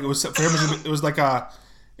drive was like... It was for him. It was like a...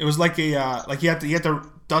 It was like a... like, he had to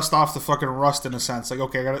dust off the fucking rust in a sense. Like,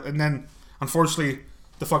 okay, I got it. And then, unfortunately,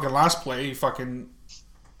 the fucking last play, he fucking...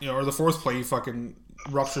 You know, or the fourth play, he fucking...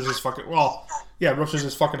 ruptures his fucking ruptures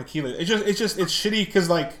his fucking Achilles. It's shitty because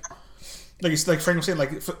like it's like Frank was saying,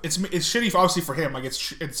 like it's shitty obviously for him, like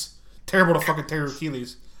it's terrible to fucking tear your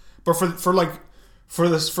Achilles, but for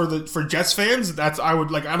Jets fans, that's I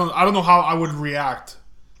don't know how I would react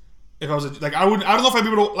if I was I don't know if I'd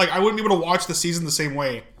be able to, like I wouldn't be able to watch the season the same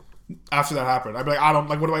way after that happened. I'd be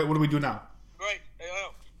like what do we do now? Right, I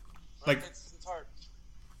know. Like it's hard.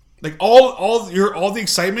 Like all the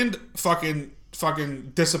excitement fucking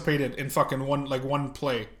dissipated in fucking one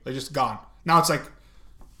play. They just gone. Now it's like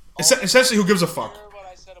essentially who gives a fuck? Hear what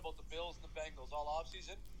I said about the Bills and the Bengals all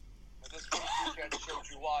offseason, and this weekend showed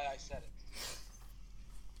you why I said it.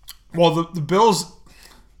 Well, the Bills.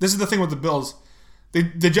 This is the thing with the Bills.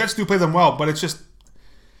 The Jets do play them well, but it's just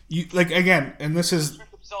you like again, and this is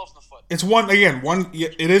themselves in the foot. It's one.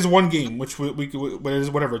 It is one game, which we it is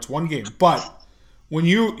whatever. It's one game, but. When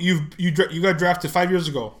you got drafted 5 years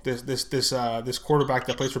ago, this quarterback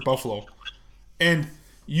that plays for Buffalo, and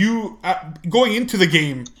you going into the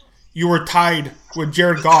game, you were tied with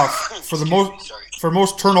Jared Goff for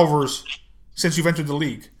most turnovers since you've entered the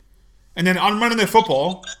league, and then on Monday Night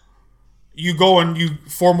Football, you go and you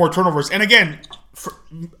 4 more turnovers, and again,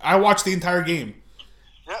 I watched the entire game.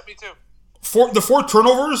 Yeah, me too. The 4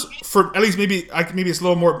 turnovers for at least maybe it's a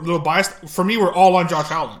little biased for me were all on Josh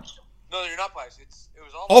Allen. No, you're not biased. It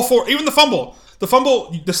was all 4, even the fumble.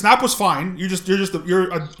 The snap was fine. You're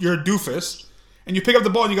a doofus, and you pick up the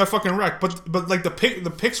ball and you got fucking wrecked. But like the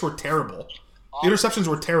picks were terrible. The interceptions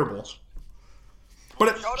were terrible.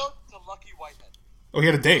 But shout out to Lucky Whitehead. Oh, he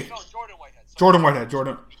had a day. No, Jordan Whitehead. Jordan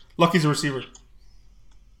Whitehead. Lucky's a receiver.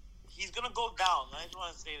 He's gonna go down. I just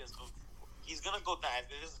want to say this. He's gonna go down.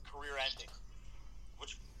 This is career ending,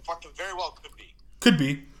 which fucking very well could be. Could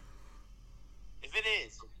be. If it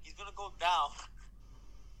is, he's gonna go down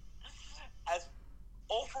as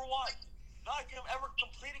 0 for 1, not ever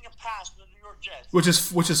completing a pass to the New York Jets. Which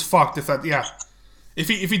is fucked. If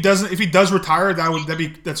he does retire,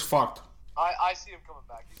 that's fucked. I see him coming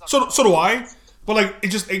back. So do I. But like it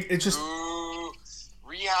just rehabbing,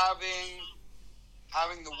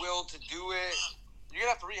 having the will to do it. You're gonna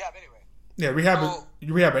have to rehab anyway. Yeah, rehab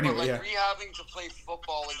anyway. Yeah. Rehabbing to play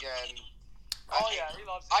football again. Oh yeah, he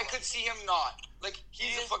loves it. I could see him not. Like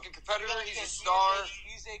he's a fucking competitor. He's a star.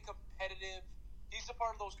 He's a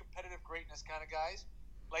part of those competitive greatness kind of guys.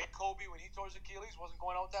 Like Kobe, when he tore his Achilles, wasn't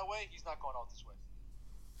going out that way. He's not going out this way.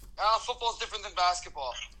 Football's different than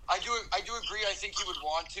basketball. I do agree. I think he would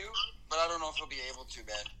want to, but I don't know if he'll be able to,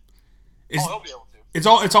 man. He'll be able to. It's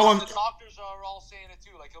all on. The doctors are all saying it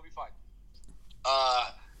too. Like he'll be fine.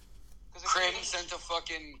 Crin sent a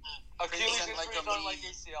fucking Achilles injuries aren't like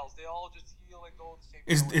ACLs. They all just heal and go the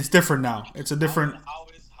same. It's different now. It's a different. How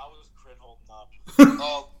is Crin holding up?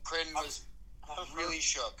 Oh, Crin was really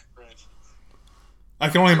shook. I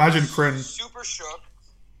can only imagine Crin. Super shook,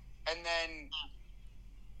 and then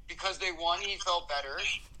because they won, he felt better.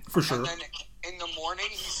 For sure. And then in the morning,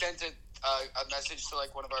 he sent a message to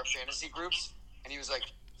like one of our fantasy groups, and he was like,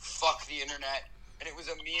 "Fuck the internet." And it was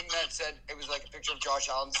a meme that said, it was like a picture of Josh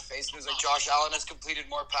Allen's face. And it was like, Josh Allen has completed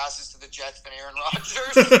more passes to the Jets than Aaron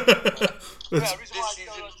Rodgers. The reason why I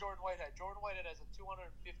thought it was Jordan Whitehead. Jordan Whitehead has a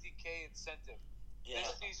 $250K incentive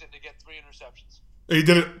this season to get 3 interceptions. He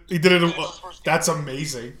did it. That's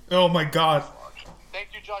amazing. Oh my god. Thank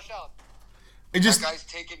you, Josh Allen.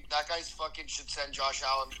 That guy's fucking should send Josh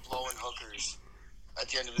Allen blowing hookers at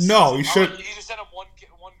the end of the season. No, he should. He just sent him $1,000.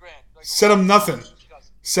 Like, send him nothing.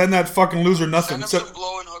 Send that fucking loser nothing. Send him some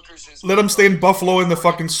blowing hookers. Let him stay in Buffalo in the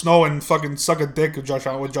fucking snow and fucking suck a dick of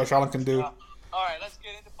what Josh Allen can do. All right, let's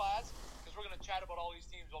get into Fives, because we're going to chat about all these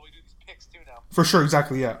teams while we do these picks too now. For sure,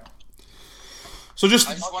 exactly, yeah. So I just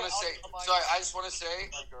want to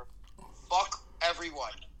say, fuck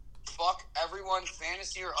everyone. Fuck everyone,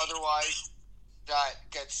 fantasy or otherwise, that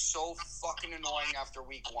gets so fucking annoying after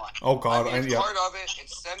week 1. Oh, God. It's part of it.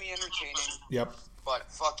 It's semi-entertaining. Yep.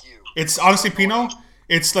 But fuck you. It's honestly, Pino,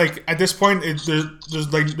 it's like, at this point,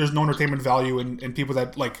 there's no entertainment value in people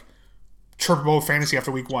that, like, chirp about fantasy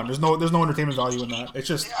after week 1. There's no entertainment value in that. It's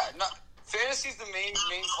just... Yeah, fantasy's the main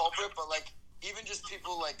culprit, but, like, even just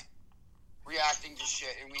people, like, reacting to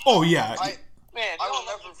shit in week 1. Oh, yeah. I will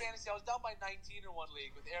never fantasy. I was down by 19 in one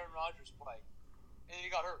league with Aaron Rodgers playing, and he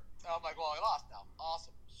got hurt. And I'm like, well, I lost now.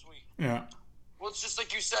 Awesome, sweet. Yeah. Well, it's just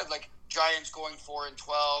like you said, like Giants going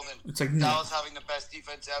 4-12, and it's like, Dallas having the best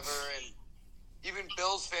defense ever, and even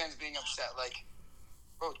Bills fans being upset. Like,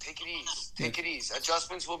 bro, take it easy. Take it easy.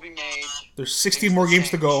 Adjustments will be made. There's 16 more games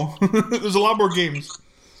to go. There's a lot more games.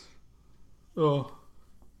 Oh.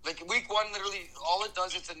 Like week 1, literally, all it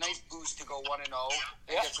does, it's a nice boost to go 1-0 and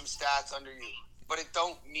get some stats under you. But it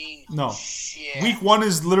don't mean shit. Week 1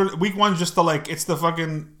 is literally just the like it's the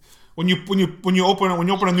fucking when you open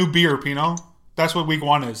a new beer, Pino. That's what week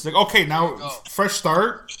 1 is. Like, okay, now fresh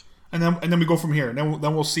start, and then we go from here. And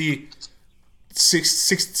then we'll see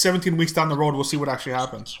 17 weeks down the road. We'll see what actually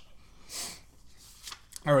happens.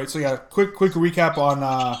 All right, so yeah, quick recap on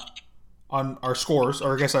our scores,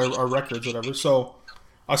 or I guess our records, whatever. So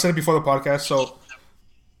I said it before the podcast. So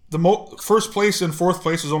the first place and fourth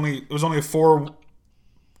place was only a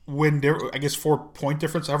 4-point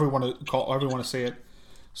difference. However you want to say it.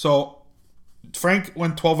 So Frank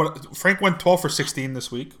went 12 for 16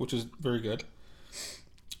 this week, which is very good.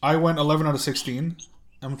 I went 11 out of 16.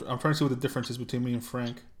 I'm trying to see what the difference is between me and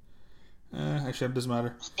Frank. Actually, it doesn't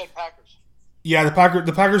matter. Packers. Yeah,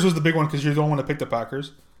 the Packers was the big one because you don't want to pick the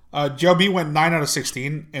Packers. JLB went 9 out of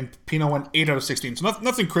 16, and Pino went 8 out of 16. So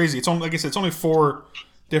nothing crazy. It's only, like I said, it's only 4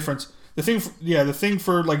 difference. The thing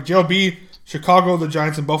for like JLB, Chicago, the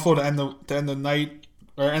Giants, and Buffalo to end the night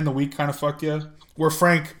or end the week kind of fucked you. Where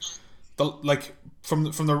Frank, from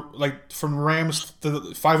Rams to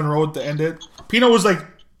the 5 in a row to end it. Pino was like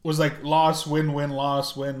loss, win,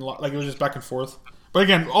 loss, win, like it was just back and forth. But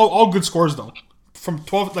again, all good scores though. From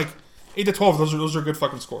 12, like 8 to 12, those are good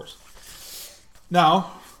fucking scores.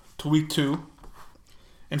 Now to week 2,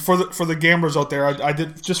 and for the gamblers out there, I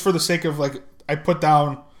did just for the sake of like I wrote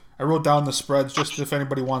down the spreads just if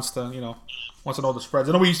anybody wants to know the spreads.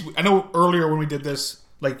 I know earlier when we did this,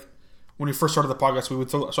 like when we first started the podcast, we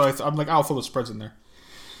would I'm like I'll throw the spreads in there.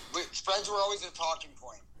 Spreads were always a talking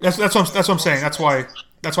point. That's what I'm saying. That's why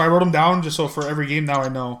I wrote them down just so for every game now I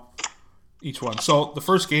know each one. So the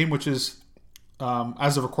first game, which is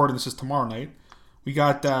as of recording, this is tomorrow night. We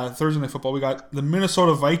got Thursday Night Football. We got the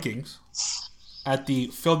Minnesota Vikings at the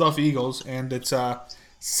Philadelphia Eagles, and it's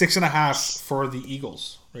 6.5 for the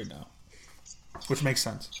Eagles right now, which makes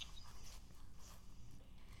sense.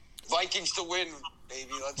 Vikings to win,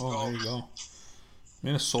 baby. Let's go. Oh, there you go.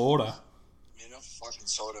 Minnesota.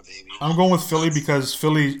 Minnesota, baby. I'm going with Philly because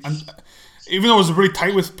Philly, even though it was really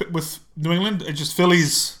tight with New England, it's just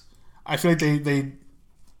Philly's. I feel like they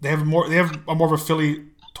have more of a Philly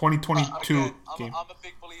 2022 game. I'm a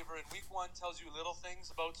big believer in week 1 tells you little things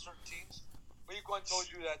about certain teams. Week 1 told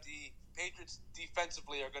you that the Patriots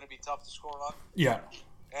defensively are going to be tough to score on. Yeah.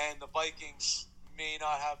 And the Vikings may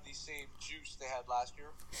not have the same juice they had last year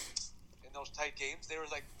in those tight games. They were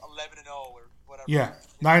like 11-0 or whatever. Yeah,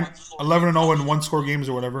 11-0 in one-score games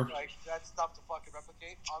or whatever. Like, that's tough to fucking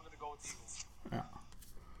replicate. I'm going to go with the Eagles. Yeah.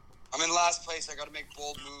 I'm in last place. I got to make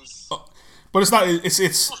bold moves. But it's not. It's.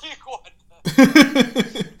 Week 1.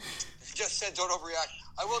 Just said don't overreact.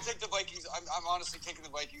 I will take the Vikings. I'm honestly taking the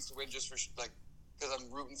Vikings to win just for because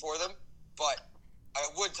I'm rooting for them. But I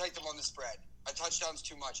would take them on the spread. A touchdown's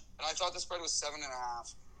too much, and I thought the spread was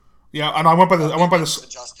 7.5. Yeah, and I went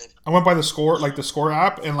by the score, like the score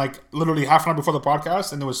app, and like literally half an hour before the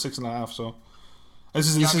podcast, and it was 6.5. So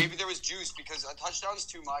Maybe there was juice because a touchdown's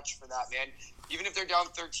too much for that, man. Even if they're down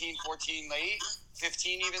 13, 14 late,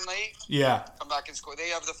 15 even late, come back and score. They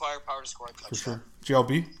have the firepower to score a touchdown. For sure.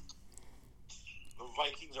 JLB? The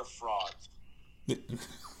Vikings are frauds.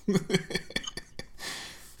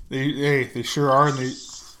 They sure are, and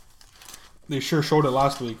they sure showed it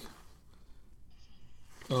last week.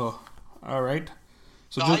 Oh, all right.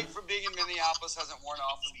 So the hype from being in Minneapolis hasn't worn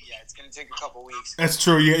off of me yet. It's going to take a couple weeks. That's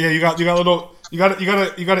true. Yeah. You got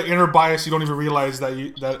an inner bias. You don't even realize that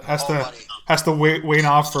has to wane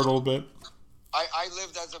off for a little bit. I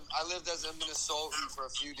lived as a Minnesotan for a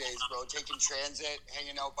few days, bro. Taking transit,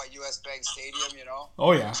 hanging out by US Bank Stadium, you know.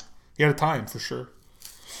 Oh yeah, you had a time for sure.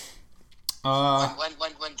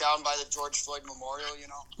 Went down by the George Floyd Memorial, you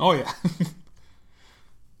know. Oh yeah.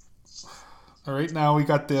 All right, now we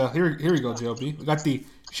got the here we go, JLB. We got the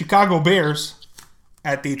Chicago Bears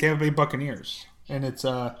at the Tampa Bay Buccaneers, and it's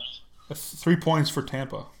 3 points for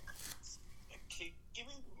Tampa.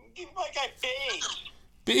 Give my guy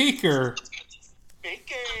Baker.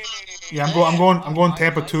 Baker. Yeah, I'm going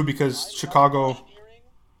Tampa too because Chicago.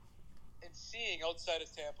 And seeing outside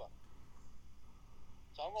of Tampa,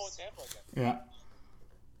 so I'm going with Tampa again. Yeah.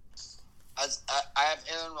 I have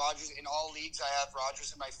Aaron Rodgers in all leagues. I have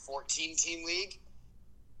Rodgers in my 14-team league.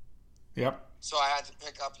 Yep. So I had to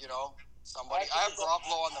pick up, somebody. I have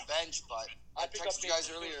Garoppolo on the bench, but I texted you guys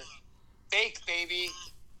earlier. Bake, baby.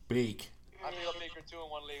 Bake. I picked up Baker too in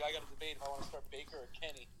one league. I got to debate if I want to start Baker or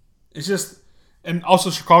Kenny. It's just, and also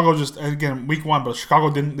Chicago just again week 1, but Chicago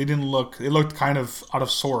didn't look. They looked kind of out of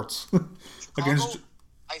sorts against.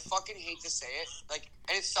 I fucking hate to say it,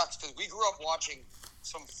 and it sucks because we grew up watching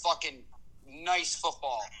some fucking nice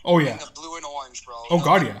football. Oh yeah. In the blue and orange, bro. Oh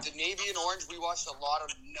god, yeah. The navy and orange, we watched a lot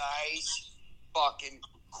of nice fucking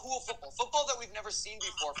cool football that we've never seen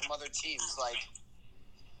before from other teams, like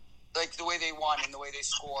the way they won and the way they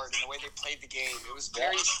scored and the way they played the game. It was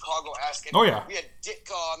very Chicago-esque. Oh yeah. We had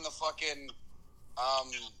Ditka on the fucking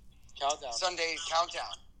countdown. Sunday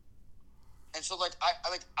countdown. And so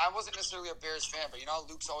I wasn't necessarily a Bears fan, but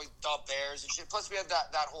Luke's always the Bears and shit. Plus we had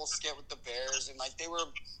that whole skit with the Bears and they were,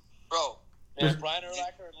 bro. Yeah, Brian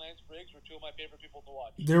Urlacher and Lance Briggs were two of my favorite people to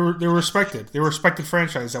watch. They were respected. They were respected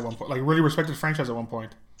franchise at one point. Really respected franchise at one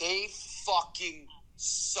point. They fucking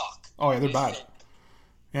suck. Oh yeah, they're bad.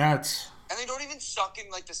 Yeah, and they don't even suck in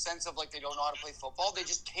the sense of they don't know how to play football. They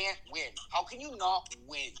just can't win. How can you not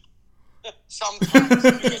win? Sometimes you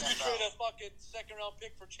trade a fucking second-round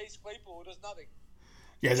pick for Chase Claypool, who does nothing.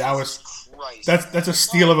 Yeah, that's a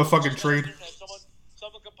steal of a fucking trade.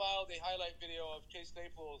 Someone compiled a highlight video of Chase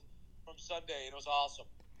Claypool from Sunday, and it was awesome.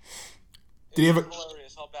 Did he have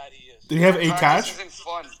hilarious how bad he is. Did he have 8 catch? This isn't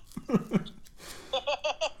fun. Frank,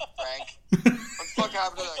 what the fuck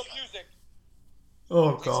happened to that guy? Music.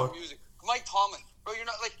 Oh god. Music. Mike Tomlin, bro, you're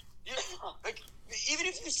not even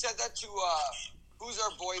if you said that to who's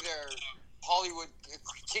our boy there, Hollywood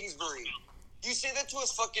Kingsbury. You say that to a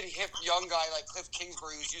fucking hip young guy like Cliff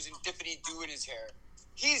Kingsbury who's using dippity-doo in his hair.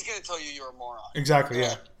 He's gonna tell you you're a moron. Exactly,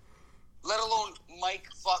 yeah. Let alone Mike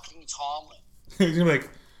fucking Tomlin. He's gonna be like,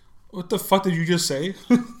 what the fuck did you just say?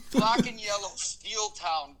 Black and yellow, steel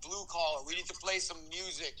town, blue collar. We need to play some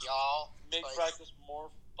music, y'all. Make practice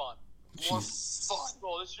more fun. More fun.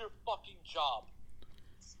 Bro, this is your fucking job.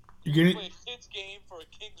 You get it? Play a kid's game for a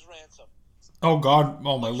king's ransom. Oh god,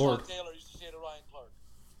 oh my lord. Sean Taylor used to say to Ryan Clark.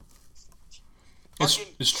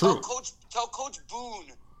 It's true. Tell Coach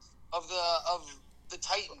Boone of the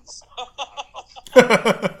Titans.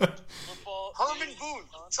 Herman Boone.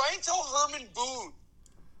 Try and tell Herman Boone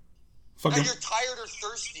that you're tired or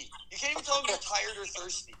thirsty. You can't even tell him you're tired or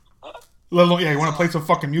thirsty. Yeah, you want to play some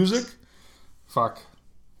fucking music? Fuck.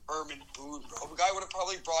 Herman Boone, bro. The guy would have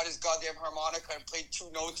probably brought his goddamn harmonica and played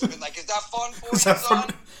 2 notes and been like, is that fun for you,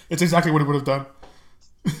 son? It's exactly what it would have done.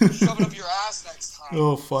 Shove it up your ass next time.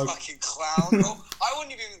 Oh, fuck. Fucking clown, bro. I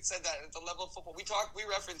wouldn't have even said that at the level of football. We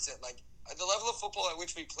reference it. At the level of football at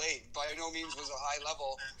which we played, by no means was a high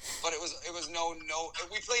level, but it was no.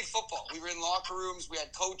 We played football. We were in locker rooms. We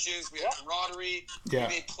had coaches. We had camaraderie. Yeah.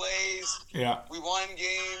 We made plays. Yeah. We won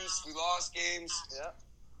games. We lost games. Yeah.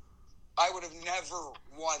 I would have never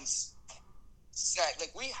once said,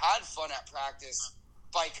 we had fun at practice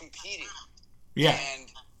by competing. Yeah.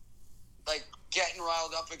 And, getting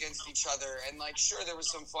riled up against each other. And, sure, there was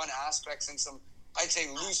some fun aspects and some, I'd say,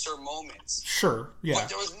 looser moments. Sure, yeah. But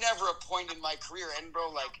there was never a point in my career. And,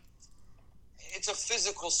 bro, it's a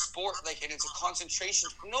physical sport, and it's a concentration.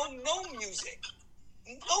 No music.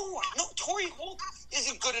 No one. No, Torrey Holt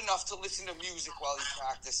isn't good enough to listen to music while he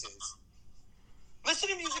practices. Listen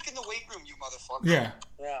to music in the weight room, you motherfucker. Yeah.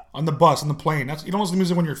 Yeah. On the bus, on the plane. You don't listen to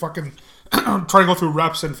music when you're fucking trying to go through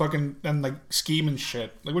reps and fucking and like scheme and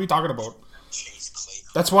shit. Like, what are you talking about? Chase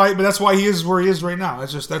Claypool. That's why he is where he is right now.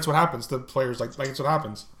 That's what happens to players. Like it's what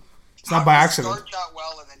happens. It's not by accident. Start that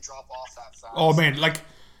well and then drop off that fast. Oh man,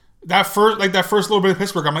 that first little bit of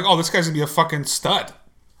Pittsburgh, I'm like, oh, this guy's gonna be a fucking stud,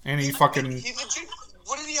 and he fucking. He legit.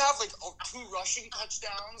 What did he have? Like 2 rushing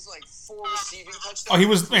touchdowns, like 4 receiving touchdowns. Oh, he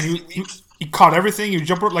was man. He caught everything. He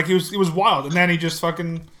jumped like he was wild, and then he just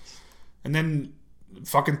fucking, and then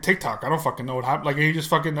fucking TikTok. I don't fucking know what happened. Like he just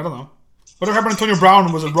fucking I don't know. Whatever happened to Antonio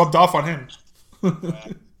Brown was rubbed off on him.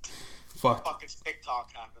 Fucked. Fucking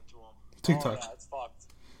TikTok happened to him. TikTok. Oh, yeah, it's fucked.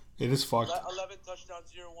 It is fucked. 11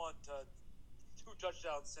 touchdowns year 1 to 2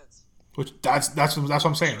 touchdowns since. Which that's what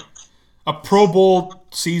I'm saying. A Pro Bowl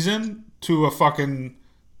season to a fucking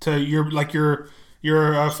to your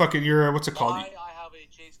fucking what's it called? I have a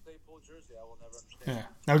Chase Claypool jersey. I will never understand.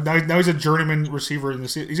 Yeah. Now he's a journeyman receiver in the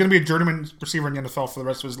season. He's gonna be a journeyman receiver in the NFL for the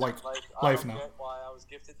rest of his life I now. don't get why I was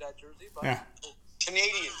gifted that jersey, but Yeah.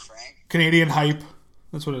 Canadian, Frank. Canadian hype.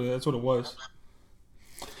 That's what it was.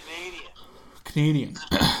 Canadian.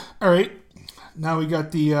 All right. Now we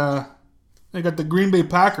got the Green Bay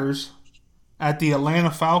Packers at the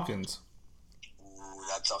Atlanta Falcons. Ooh,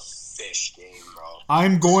 that's a fish game, bro.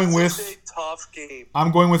 I'm going it's with a tough game.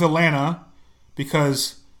 I'm going with Atlanta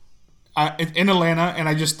because in Atlanta, and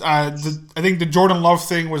I think the Jordan Love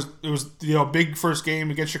thing was big first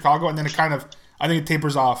game against Chicago, and then I think it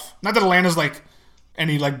tapers off. Not that Atlanta's like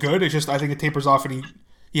any like good. It's just I think it tapers off, and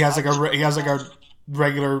he has like a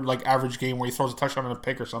regular like average game where he throws a touchdown and a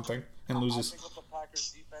pick or something and loses. I think with the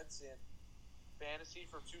Packers defense in fantasy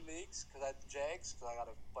for 2 leagues because I had the Jags because I got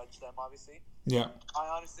to bench them obviously. Yeah. I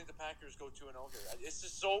honestly think the Packers go 2-0 here. It's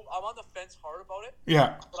just I'm on the fence hard about it.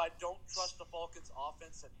 Yeah. But I don't trust the Falcons'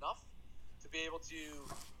 offense enough to be able to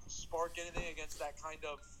spark anything against that kind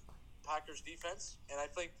of Packers defense, and I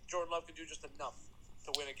think Jordan Love can do just enough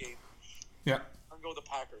to win a game. Yeah. I'm going with the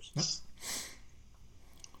Packers.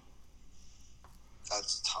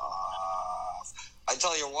 That's tough. I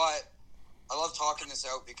tell you what, I love talking this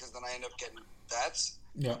out because then I end up getting bets.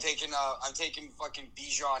 Yeah. I'm taking fucking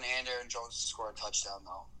Bijan and Aaron Jones to score a touchdown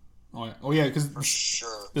though. Oh yeah, because For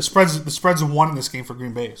sure. the spread's a 1 in this game for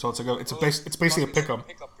Green Bay, so it's basically a pick 'em.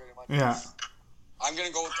 Pick-up pretty much. Yeah. I'm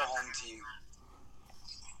gonna go with the home team.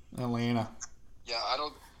 Atlanta. Yeah,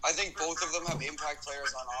 I think both of them have impact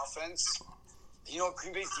players on offense. You know,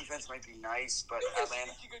 Green Bay's defense might be nice, but It's a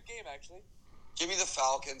Atlanta. sneaky good game actually. Give me the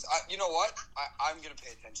Falcons. You know what? I'm going to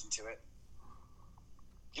pay attention to it.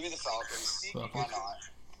 Give me the Falcons. Falcons. Why not?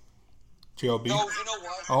 GLB. No, you know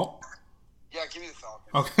what? Oh. Yeah, give me the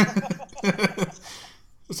Falcons. Okay.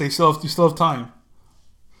 So you still have time.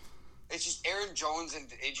 It's just Aaron Jones and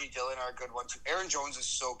A.J. Dillon are a good one, too. Aaron Jones is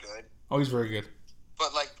so good. Oh, he's very good.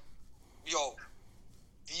 But,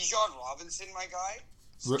 Bijan Robinson, my guy,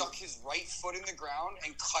 stuck his right foot in the ground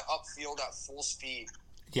and cut upfield at full speed.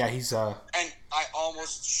 Yeah, he's And I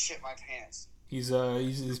almost shit my pants. he's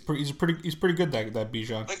pretty good that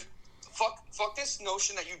Bijan. Like, fuck this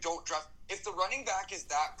notion that you don't draft. If the running back is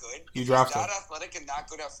that good, You if draft he's that him. athletic and that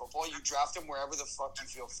good at football, you draft him wherever the fuck you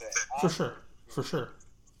feel fit. For sure.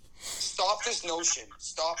 Stop this notion.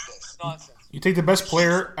 Stop this. Nonsense. You take the best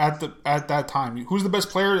player at that time. Who's the best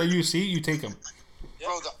player that you see? You take him.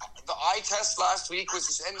 Bro, the eye test last week was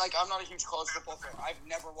just, and I'm not a huge college football fan. I've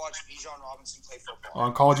never watched Bijan Robinson play football. Oh,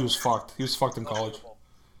 in college he was fucked. He was fucked in college.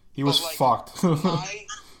 He was fucked. My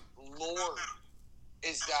lord,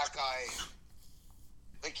 is that guy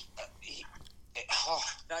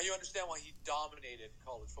Now you understand why he dominated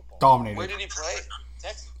college football. Where Dominated. did he play?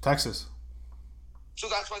 Texas. So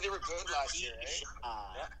that's why they were good last year, eh?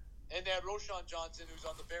 Yeah. And they had Roshan Johnson, who's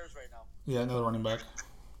on the Bears right now. Yeah, another running back.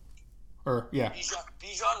 Yeah.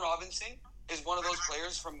 Bijan Robinson is one of those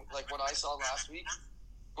players from what I saw last week.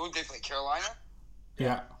 Who did they play? Carolina?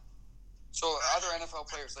 Yeah. So other NFL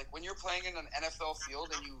players, when you're playing in an NFL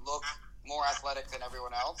field and you look more athletic than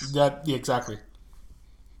everyone else. Yeah, exactly.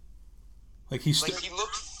 He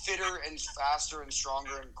looked fitter and faster and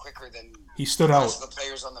stronger and quicker than he stood the out. rest of the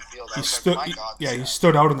players on the field. He stood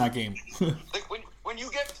out in that game. When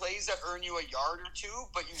you get plays that earn you a yard or two,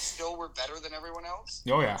 but you still were better than everyone else.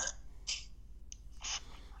 Oh yeah.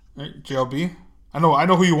 Right, JLB. I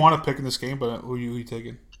know who you want to pick in this game, but who you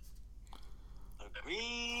taking?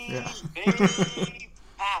 Green Bay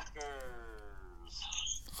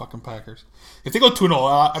Packers. Fucking Packers. If they go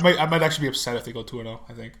 2-0, I might actually be upset if they go 2-0.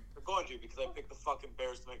 I think. They're going to because I picked the fucking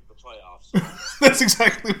Bears to make the playoffs. That's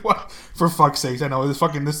exactly what. For fuck's sakes, I know this. I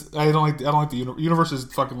don't like the universe is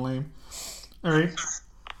fucking lame. All right.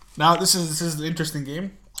 Now this is an interesting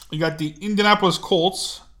game. You got the Indianapolis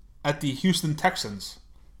Colts at the Houston Texans,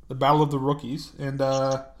 the battle of the rookies, and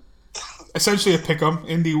essentially a pick 'em.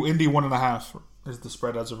 Indy 1.5 is the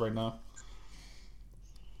spread as of right now.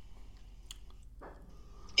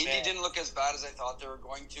 Indy didn't look as bad as I thought they were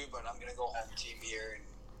going to, but I'm gonna go home team here. And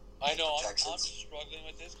I know I'm struggling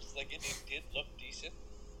with this because like Indy did look decent.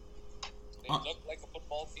 They looked like a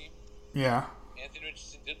football team. Yeah. Anthony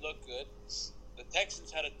Richardson did look good. The Texans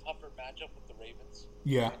had a tougher matchup with the Ravens.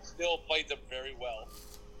 Yeah. And still played them very well.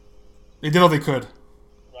 They did all they could.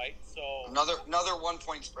 Right? So another 1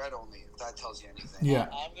 point spread only, if that tells you anything. Yeah.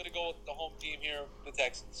 I'm gonna go with the home team here, the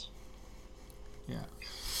Texans. Yeah.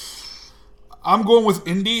 I'm going with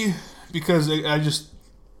Indy because I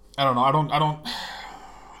don't know.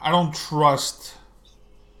 I don't trust.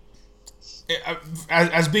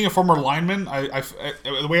 As being a former lineman,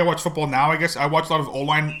 the way I watch football now, I guess I watch a lot of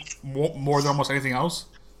O-line more than almost anything else.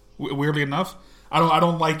 Weirdly enough, I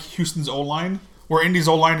don't like Houston's O-line, where Indy's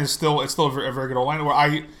O-line is still a very good O-line. Where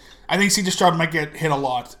I think C.J. Stroud might get hit a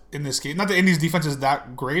lot in this game. Not that Indy's defense is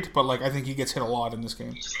that great, but like I think he gets hit a lot in this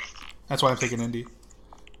game. That's why I'm taking Indy.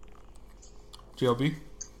 JLB,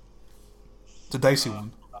 it's a dicey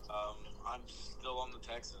one. I'm still on the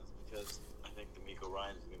Texans because I think D'Amico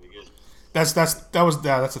Ryan is going to be good. That's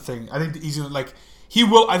the thing. I think he's gonna he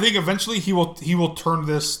will. I think eventually he will turn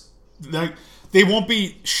this. Like they won't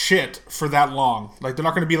be shit for that long. Like they're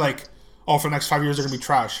not going to be like, oh, for the next 5 years they're going to be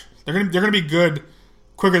trash. They're gonna be good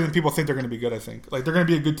quicker than people think they're going to be good. I think like they're going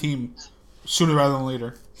to be a good team sooner rather than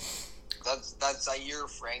later. That's Zaire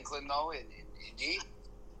Franklin though in Indy.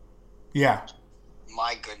 Yeah.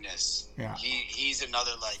 My goodness. Yeah. He's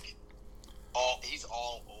another he's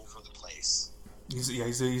all over the place.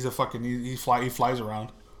 He's a fucking he flies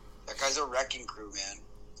around. That guy's a wrecking crew, man.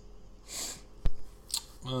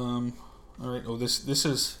 All right. Oh, this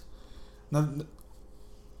is a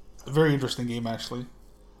very interesting game actually.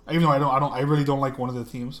 Even though I really don't like one of the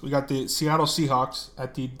teams. We got the Seattle Seahawks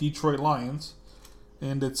at the Detroit Lions,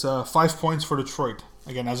 and it's 5 points for Detroit.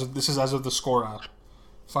 Again, this is as of the Score app.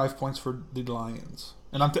 5 points for the Lions,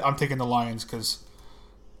 and I'm taking the Lions because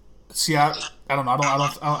Seattle. I don't know.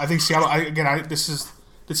 I think Seattle. Did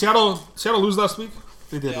Seattle lose last week?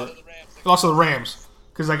 They did. Yeah, Right? the Rams. They lost to the Rams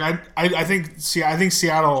because I think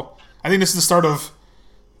Seattle. I think this is the start of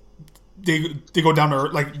they go down to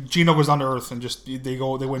earth, like Geno goes down to earth and just they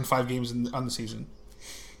win 5 games on the season.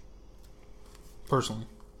 Personally,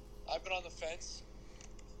 I've been on the fence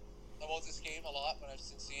about this game a lot, but I've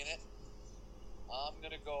been seeing it. I'm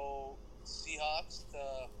gonna go Seahawks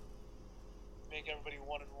to make everybody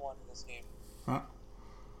 1-1 in this game. huh?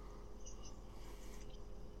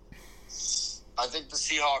 I think the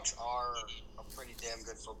Seahawks are a pretty damn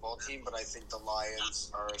good football team, but I think the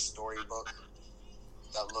Lions are a storybook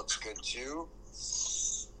that looks good too.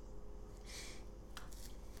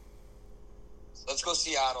 Let's go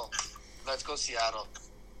Seattle.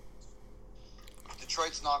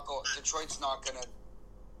 Detroit's not gonna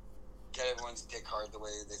get everyone's dick hard the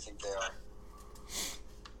way they think they are.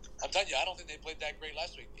 I'm telling you, I don't think they played that great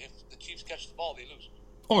last week. If the Chiefs catch the ball, they lose.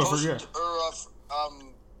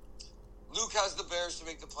 Luke has the Bears to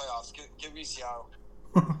make the playoffs. Give me Seattle.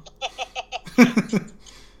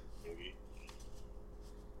 Maybe.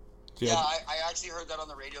 Yeah, I actually heard that on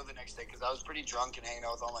the radio the next day because I was pretty drunk and hanging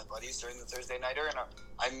out with all my buddies during the Thursday nighter, and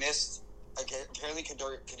I missed. Apparently,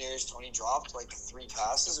 Kadarius Toney dropped like 3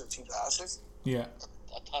 passes or 2 passes. Yeah.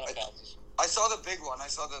 A ton of passes. I saw the big one. I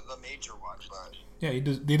saw the major one, but Yeah,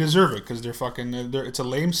 they deserve it because they're fucking. It's a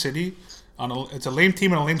lame city, it's a lame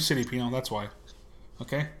team in a lame city, Pino. That's why.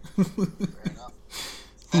 Okay. fair enough.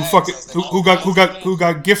 Who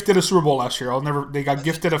got gifted a Super Bowl last year? They got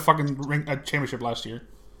gifted a fucking a championship last year.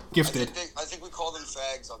 Gifted. I think we call them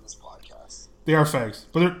fags on this podcast. They are fags,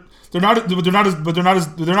 but they're not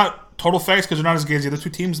total fags because they're not as gay as the other 2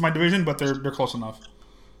 teams in my division, but they're close enough.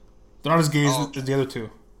 They're not as gay as the other 2.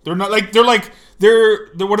 They're not they're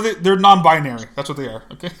what are they? They're non-binary. That's what they are.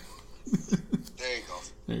 Okay. There you go.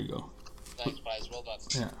 There you go. Nice, guys. Well done.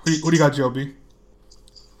 Yeah. Who do you got, Joby?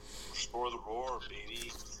 For the roar,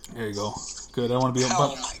 baby. There you go. Good. I want to be.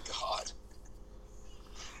 Oh my god.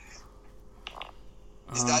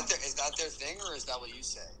 Is that their thing, or is that what you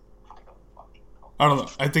say? I don't know.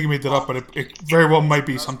 I think he made that up, but it very well might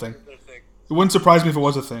be something. It wouldn't surprise me if it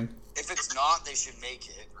was a thing. If it's not, they should make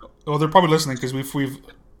it. Well, they're probably listening because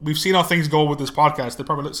we've seen how things go with this podcast. They're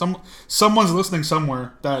probably someone's listening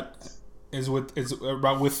somewhere that is with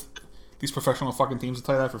these professional fucking teams. I'll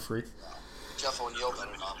tell you that for free. Jeff O'Neal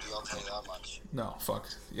better not be. I'll tell you that much. No, fuck.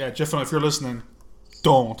 Yeah, Jeff, if you're listening,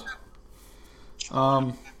 don't.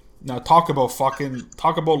 Now talk about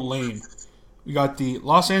lame. We got the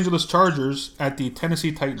Los Angeles Chargers at the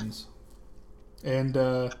Tennessee Titans, and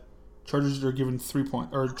Chargers are given 3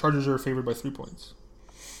 points, or Chargers are favored by 3 points.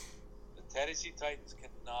 The Tennessee Titans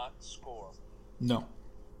cannot score. No.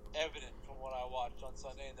 Evident from what I watched on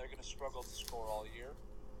Sunday, and they're going to struggle to score all year.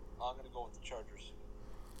 I'm going to go with the Chargers.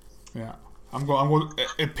 Yeah, I'm going.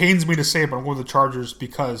 It pains me to say it, but I'm going with the Chargers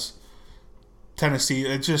because Tennessee.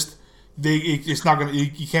 It's not gonna.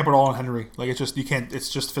 You can't put all on Henry. Like it's just you can't. It's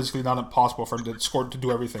just physically not impossible for him to score to do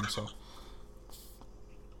everything. So,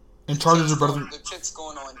 and Chargers are better than the Chiefs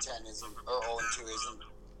going 0-10 isn't or 0-2 isn't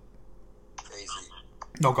crazy.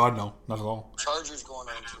 No, God, no, not at all. Chargers going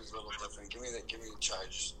 0-2 is a little different. Give me the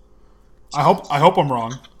Chargers. I hope I'm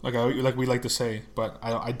wrong. Like we like to say, but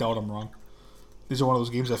I doubt I'm wrong. These are one of those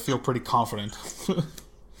games I feel pretty confident.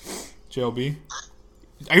 JLB.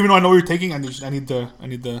 Even though I know what you're taking, I need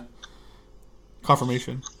the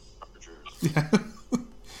confirmation. Yeah.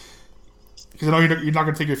 Because I know you're not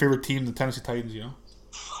going to take your favorite team, the Tennessee Titans, you know?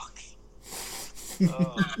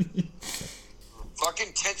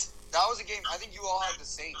 Fucking tits. That was a game. I think you all had the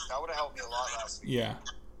Saints. That would have helped me a lot last week. Yeah.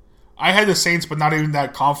 I had the Saints, but not even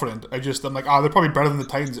that confident. I'm like, they're probably better than the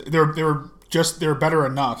Titans. They're better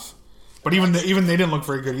enough. But even they didn't look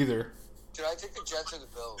very good either. Did I take the Jets or the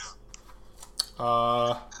Bills?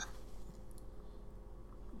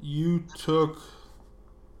 You took.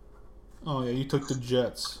 Oh yeah, you took the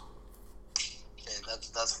Jets. Okay,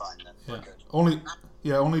 that's fine then. Yeah. We're good. Only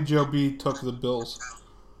JLB took the Bills.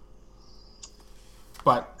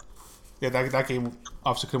 But yeah, that game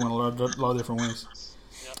obviously could win a lot of different ways.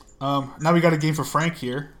 Yep. Now we got a game for Frank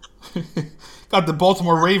here. Got the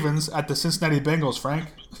Baltimore Ravens at the Cincinnati Bengals.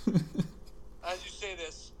 Frank. As you say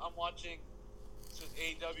this, I'm watching. So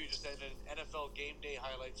AEW just ended NFL Game Day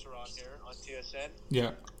highlights are on here on TSN.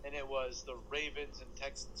 Yeah. And it was the Ravens and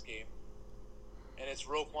Texans game. And it's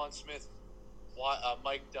Roquan Smith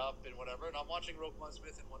mic'd up and whatever. And I'm watching Roquan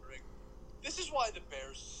Smith and wondering, this is why the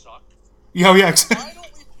Bears suck. Yeah, exactly. Why don't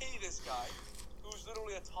we pay this guy, who's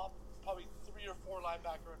literally a top, probably 3 or 4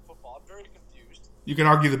 linebacker in football? I'm very confused. You can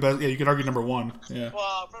argue the best. Yeah, you can argue number one. Yeah.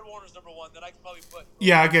 Well, Fred Warner's number 1. Then I can probably put.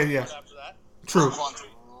 Yeah, I get. Yeah. After that. True. Roquan's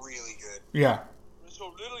really good. Yeah. So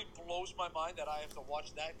it literally blows my mind that I have to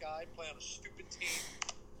watch that guy play on a stupid team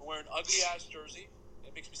and wear an ugly ass jersey.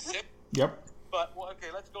 It makes me sick. Yep. But well,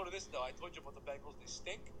 okay, let's go to this though. I told you about the Bengals; they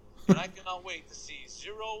stink, and I cannot wait to see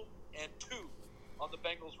 0-2 on the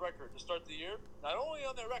Bengals' record to start the year. Not only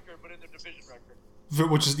on their record, but in their division record.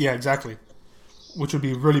 Which is exactly. Which would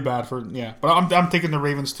be really bad for But I'm taking the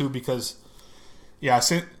Ravens too because I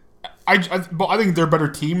think they're a better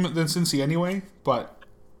team than Cincy anyway. But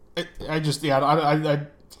they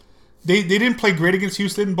didn't play great against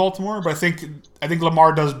Houston and Baltimore, but I think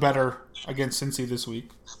Lamar does better against Cincy this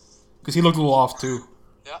week because he looked a little off too.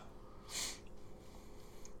 Yeah.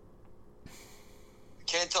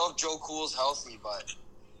 Can't tell if Joe Cool's healthy, but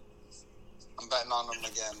I'm betting on him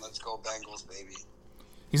again. Let's go Bengals, baby.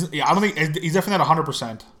 I don't think he's definitely not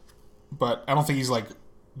 100%, but I don't think he's like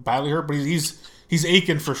badly hurt. But he's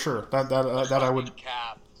aching for sure. That I would.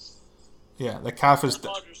 Calf. Yeah, the calf is.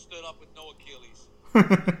 Rodgers stood up with no Achilles.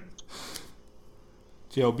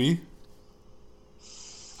 JLB.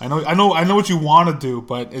 I know what you want to do,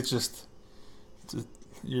 but it's just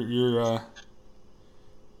you're You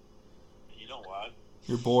know what?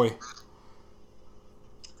 your boy.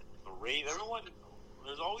 The Ravens. Everyone.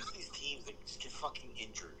 There's always these teams that just get fucking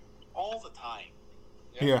injured all the time.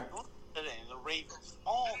 Yeah. And the Ravens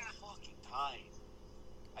all the fucking time.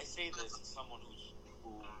 I say this as someone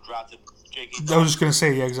who drafted J.K. I was just gonna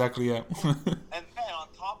say exactly. Yeah. And then on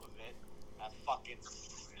top of it, that fucking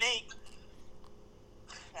snake,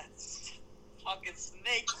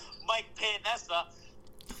 Mike Panessa,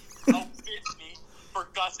 outfits me for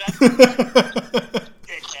Gus Edwards.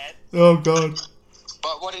 Dickhead. Oh God.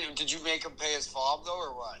 But what did you make him pay his fob though,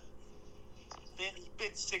 or what? Then he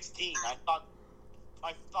bid 16. I thought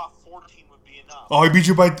 14 would be enough. Oh, he beat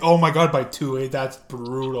you by. Oh my God, by 2. That's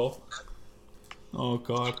brutal. Oh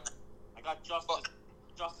God. I got Justice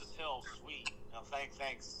Hill. Sweet. No, thanks.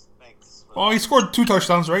 Oh, he scored 2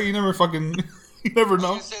 touchdowns, right? You never fucking. You never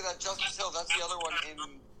know. I was gonna say that Justice Hill. That's the other one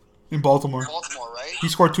In Baltimore. Baltimore, right? He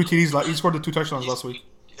scored 2 TDs. He scored the 2 touchdowns last week.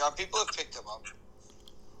 Yeah, people have picked him up.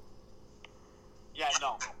 Yeah,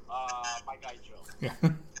 no. My guy Joe. Yeah.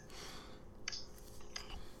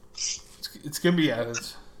 It's gonna be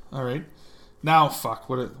it's all right. Now, fuck,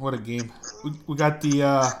 what a game. We got the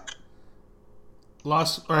we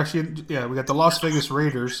got the Las Vegas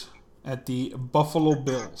Raiders at the Buffalo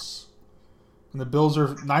Bills, and the Bills are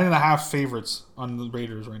 9.5 favorites on the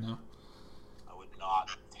Raiders right now. I would not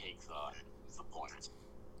take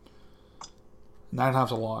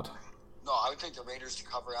 9.5's a lot. No, I would take the Raiders to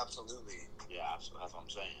cover, absolutely. Yeah, that's what I'm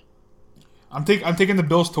saying. I'm taking the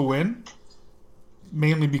Bills to win,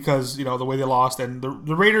 mainly because the way they lost, and the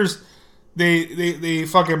Raiders, they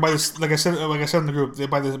fucking by this, like I said in the group, they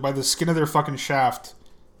by the skin of their fucking shaft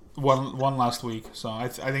won last week. So I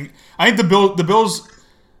think the Bills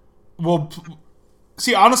will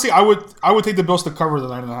see. Honestly, I would take the Bills to cover the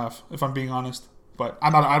 9.5 if I'm being honest, but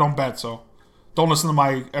I don't bet, so don't listen to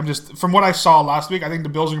my. I'm just from what I saw last week. I think the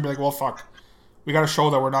Bills are gonna be like, well, fuck, we got to show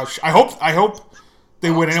that we're not. I hope they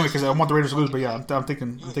win anyway because I want the Raiders to lose. But yeah, I'm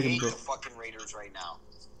taking the Bills. The fucking Raiders right now.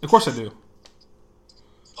 Of course I do.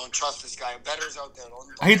 Don't trust this guy. Betters out there.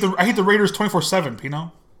 I hate the Raiders 24/7.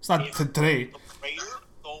 Pino. It's not today. The Raiders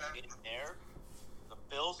go in there. The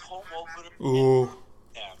Bills home opener. Ooh,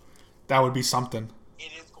 that would be something.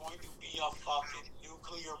 It is going to be a fucking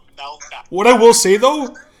nuclear meltdown. What I will say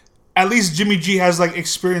though, at least Jimmy G has like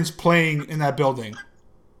experience playing in that building.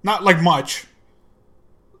 Not like much.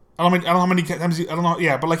 I don't know how many times. I don't know.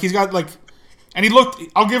 Yeah, but like he's got like, and he looked.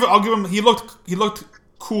 I'll give him. He looked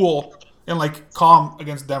cool and like calm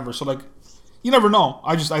against Denver. So like, you never know.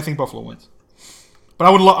 I think Buffalo wins. But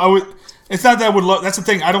I would. It's not that I would love. That's the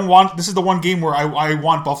thing. I don't want. This is the one game where I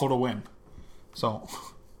want Buffalo to win. So.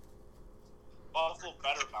 Buffalo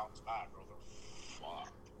better bounce back, brother.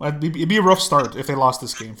 Fuck. It'd be a rough start if they lost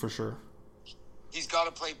this game for sure. He's got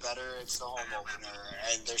to play better. It's the home opener,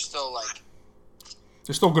 and they're still like.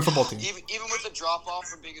 They're still a good football team. Even with the drop off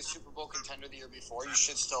from being a Super Bowl contender the year before, you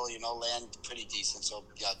should still land pretty decent. So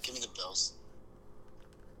yeah, give me the Bills.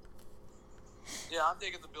 Yeah, I'm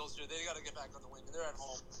taking the Bills here. They got to get back on the win. They're at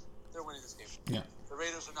home. They're winning this game. Yeah. The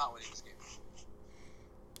Raiders are not winning this game.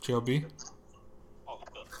 JLB? Oh,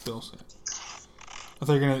 Bills. Yeah. I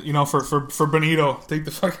thought you're gonna, for Benito, take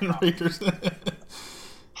the fucking Raiders.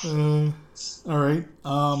 All right. They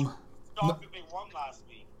won last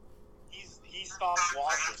week. He stopped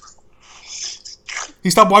watching. He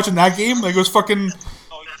stopped watching that game. Like it was fucking. No, he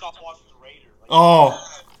stopped watching the Raiders.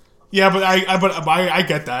 Yeah, but I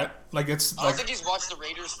get that. Like it's. I don't think he's watched the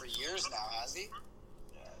Raiders for years now, has he?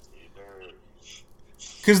 Yeah,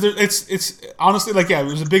 because it's honestly like it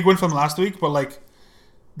was a big win for them last week, but like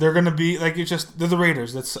they're gonna be like they're the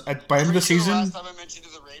Raiders. That's by end of the season. Last time I mentioned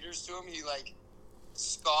the Raiders to him, he like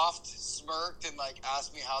scoffed, smirked, and like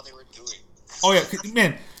asked me how they were doing. Oh yeah,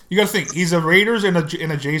 man, you gotta think he's a Raiders and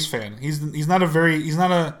a Jays fan. He hasn't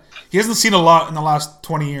seen a lot in the last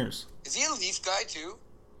 20 years. Is he a Leaf guy too?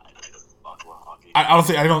 I don't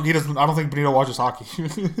think Benito watches hockey.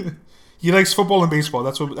 He likes football and baseball.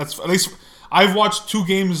 That's at least I've watched 2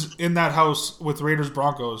 games in that house with Raiders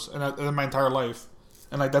Broncos in my entire life,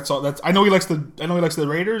 and like that's all. I know he likes the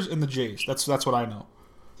Raiders and the Jays. That's what I know.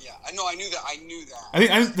 Yeah, I know. I knew that.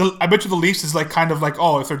 I bet you the Leafs is like kind of like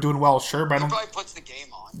if they're doing well, sure, but I don't. He probably puts the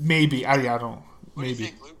game on. Maybe I don't. What maybe. do you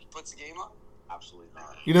think, Luke? He puts the game on? Absolutely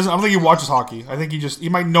not. He doesn't. I don't think he watches hockey. I think he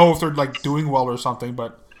might know if they're like doing well or something,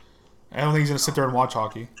 but I don't think he's gonna sit there and watch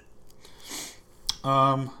hockey.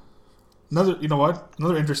 Another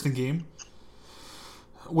interesting game,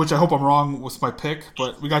 which I hope I'm wrong with my pick,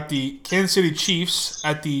 but we got the Kansas City Chiefs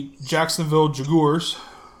at the Jacksonville Jaguars,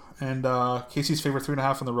 and KC's favorite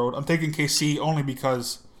 3.5 on the road. I'm taking KC only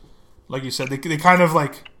because, like you said, they kind of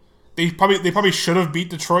like they probably should have beat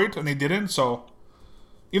Detroit and they didn't. So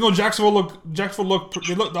even though the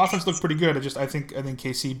offense looked pretty good, I think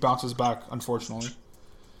KC bounces back, unfortunately.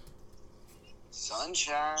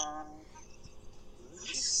 Sunshine.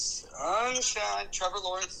 Trevor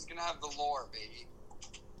Lawrence is gonna have the lore, baby.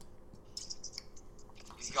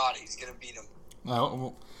 He's got it. He's gonna beat him. I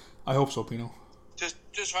hope so, Pino. Just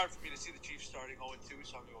hard for me to see the Chiefs starting 0-2,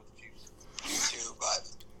 so I'm going to go with the Chiefs. Me too, but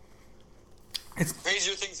it's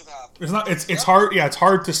crazier things have happened. It's not. It's hard. Yeah, it's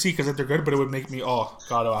hard to see because they're good, but it would make me. Oh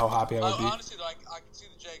God, how happy I would be. Honestly, though, I can see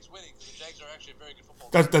the Jags winning because the Jags are actually a very good football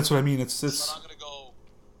team. That's what I mean. It's. But I'm going to go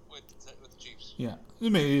with the Chiefs. Yeah.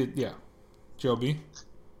 Yeah. JLB.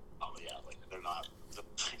 Oh yeah, like they're not. Are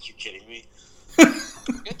you kidding me?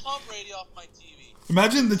 Get Tom Brady off my TV.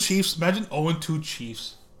 Imagine the Chiefs. Imagine 0-2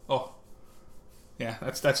 Chiefs. Oh. Yeah,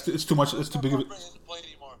 that's it's too much. It's too big of it. Doesn't play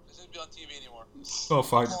anymore. Doesn't be on TV anymore. Oh,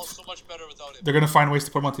 fine. So much better without it. They're gonna find ways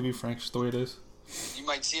to put him on TV, Frank. Just the way it is. You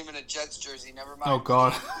might see him in a Jets jersey. Never mind. Oh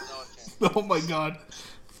God. No, Oh my God.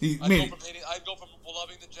 I'd go from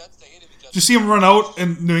loving the Jets to hating the Jets. Did you see him run out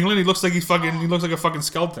in New England? He looks like he looks like a fucking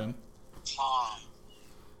skeleton. Tom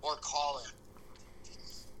or Colin.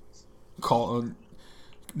 Colin.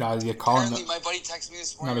 Apparently, my buddy texted me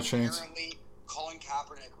this morning. Not a chance. Apparently, Colin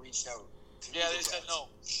Kaepernick reached out. Yeah, they said no.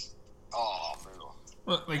 Oh, brutal.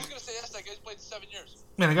 Like, Who's gonna say yes? That guy's played 7 years.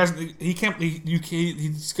 man, the guy's he can't.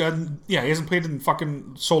 He's got he hasn't played in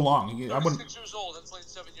fucking so long. I wouldn't. 6 years old and played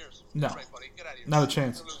 7 years. No. That's right, buddy. Get out of here. Not a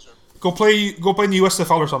chance. You're a loser. Go play in the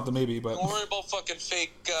USFL or something maybe, but Don't worry about fucking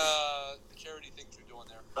fake charity things you're doing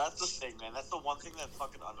there. That's the thing, man. That's the one thing that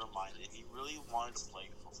fucking undermined it. He really wanted to play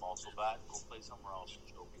football so bad. Go play somewhere else.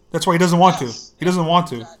 that's why he doesn't want to. He doesn't want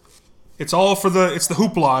to. It's all for it's the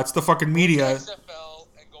hoopla. It's the fucking media. XFL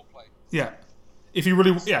and go play. Yeah. If you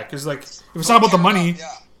really, because like if it's not about the money, if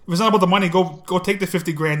it's not about the money, go take the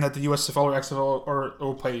 $50,000 that the USFL or XFL or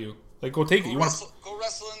will pay you. Like go take it. You want to Go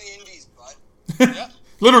wrestle in the Indies, bud. Yeah.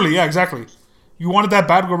 literally, yeah, exactly. You wanted that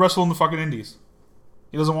bad, go wrestle in the fucking Indies.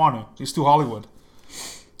 He doesn't want to. He's too Hollywood.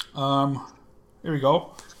 Here we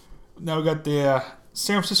go. Now we got the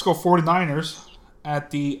San Francisco 49ers at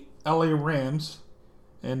the LA Rams,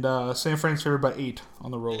 and San Fran's favored by 8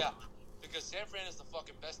 on the road. Yeah, because San Fran is the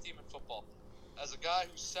fucking best team in football. As a guy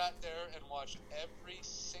who sat there and watched every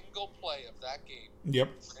single play of that game Yep.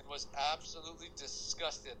 and was absolutely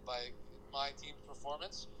disgusted by my team's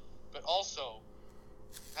performance, but also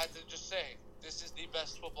had to just say, this is the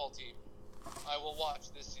best football team I will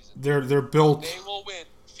watch this season. They're built. They will win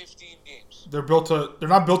 15 games. They're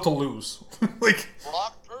not built to lose. Like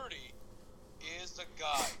Brock Purdy is the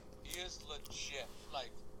guy. He is legit. Like,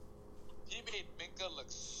 he made Minka look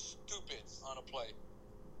stupid on a play.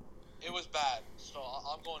 It was bad. So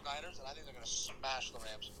I'm going Niners, and I think they're going to smash the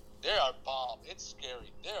Rams. They are bomb. It's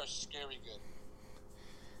scary. They are scary good.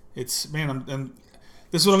 it's and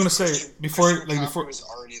this is what I'm gonna say before was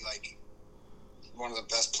already like one of the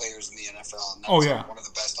best players in the NFL. And Oh, yeah. one of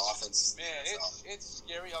the best offenses. Man, it's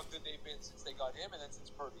scary how good they've been since they got him, and then since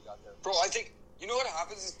Purdy got there. Bro, I think you know what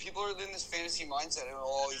happens is people are in this fantasy mindset. And,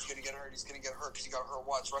 he's gonna get hurt. He's gonna get hurt because he got hurt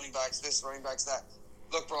once. Running backs this, running backs that.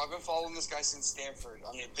 Look, bro, I've been following this guy since Stanford.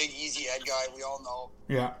 I mean, big, easy Ed guy. We all know.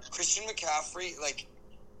 Yeah, Christian McCaffrey, like.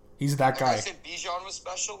 he's that Like guy. I said, Bijan was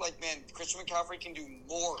special. Like, man, Christian McCaffrey can do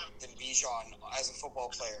more than Bijan as a football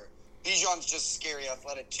player. Bijan's just scary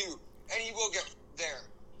athletic too, and he will get there.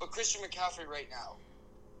 But Christian McCaffrey right now,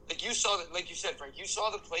 like you saw that, like you said, Frank, you saw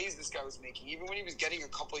the plays this guy was making. Even when he was getting a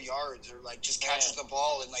couple yards or like just catches the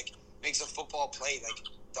ball and like makes a football play, like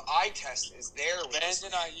the eye test is there.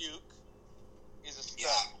 Brandon Ayuk is a stud.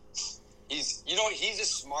 Yeah, he's a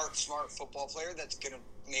smart football player that's gonna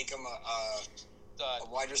make him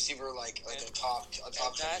a wide receiver, like a top 10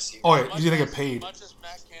 receiver. Oh yeah, he's gonna get paid. As much as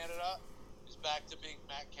Matt Canada is back to being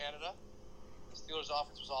Matt Canada, the Steelers'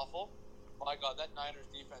 offense was awful. My God, that Niners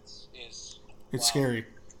defense is It's wow. scary.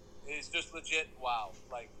 It's just legit wow.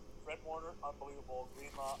 Like Fred Warner, unbelievable.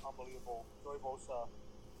 Greenlaw, unbelievable. Joey Bosa,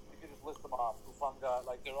 you can just list them off. Ufunga,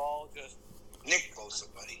 like they're all just. Nick Bosa,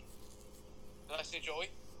 buddy. Did I say Joey?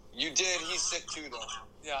 You did. He's sick too, though.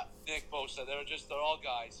 Yeah, Nick Bosa. They're all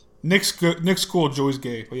guys. Nick's good. Nick's cool. Joey's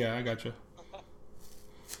gay. But yeah, I got you.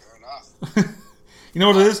 Fair enough. You know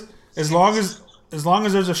what it is? As long as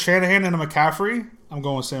there's a Shanahan and a McCaffrey, I'm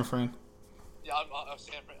going with San Fran. Yeah, I'm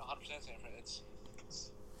San Fran, 100% San Fran.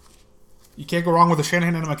 You can't go wrong with a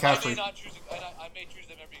Shanahan and a I McCaffrey. may choose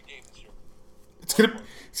them every game this year. It's gonna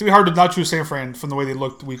be hard to not choose San Fran from the way they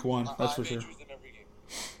looked week 1. That's for I sure. may choose them every game.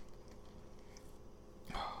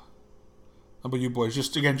 How about you boys?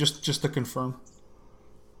 Just to confirm.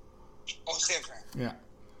 Oh, San Fran. Yeah.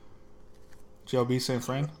 JLB San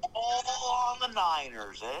Fran. All on the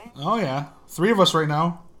Niners, eh? Oh yeah, 3 of us right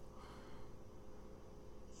now.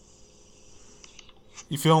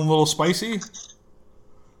 You feeling a little spicy?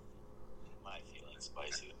 My feeling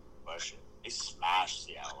spicy. Question. They smashed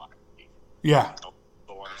Seattle last week. Yeah. No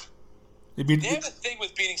thorns. They beat. They have a thing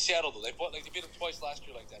with beating Seattle though. They beat them twice last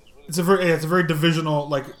year like that. It's a very divisional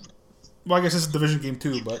like. Well, I guess it's a division game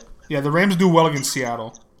too, but yeah, the Rams do well against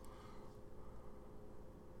Seattle.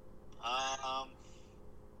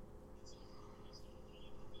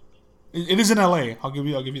 It is in LA. I'll give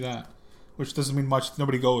you that, which doesn't mean much.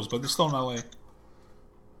 Nobody goes, but it's still in LA. You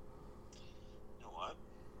know what?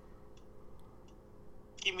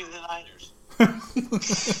 Give me the Niners.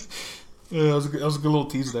 Yeah, that was a good little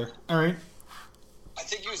tease there. All right. I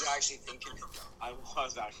think he was actually thinking it, though. I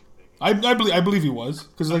was actually thinking. I believe he was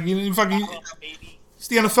because like you fucking Maybe. it's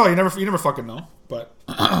the NFL. You never fucking know. But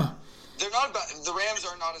They're not bad. The Rams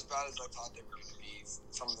are not as bad as I thought they were going to be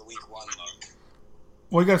from the week 1 look.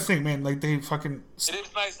 well, you gotta think, man. Like they fucking It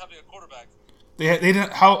is nice having a quarterback. they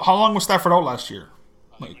didn't. How long was Stafford out last year?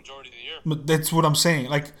 The majority of the year. But that's what I'm saying.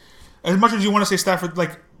 Like as much as you want to say Stafford,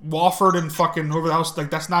 like Walford and fucking whoever the house, like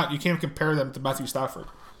that's not. You can't compare them to Matthew Stafford,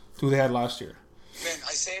 who they had last year. Man,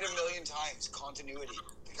 I say it a million times. Continuity.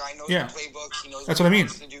 The guy knows Yeah. the playbook. He knows That's what what I he mean.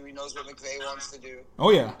 wants to do. He knows what McVay wants to do. Oh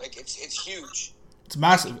yeah, Like it's huge. It's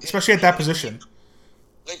massive, especially at that position.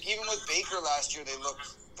 Like, even with Baker last year, they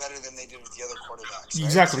looked better than they did with the other quarterbacks. Right?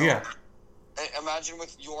 Exactly, So, yeah. Imagine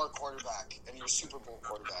with your quarterback and your Super Bowl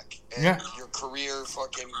quarterback and your career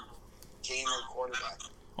fucking gamer quarterback.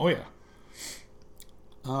 Oh, yeah.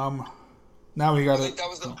 Now we got I think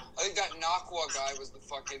that Nakwa guy was the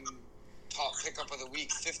fucking top pickup of the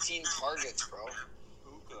week. 15 targets, bro.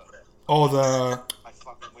 Oh, My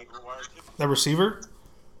fucking waiver wire too. the receiver?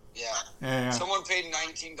 Yeah. Someone paid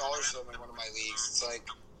 $19 for him in one of my leagues. It's like...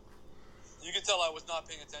 You can tell I was not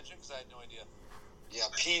paying attention because I had no idea. Yeah,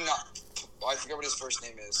 I forget what his first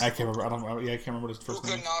name is. I can't remember. I can't remember what his first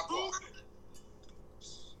name.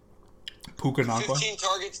 Puka Nakwa. 15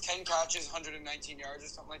 targets, 10 catches, 119 yards or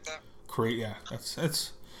something like that. Great, yeah.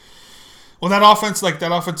 That's well, that offense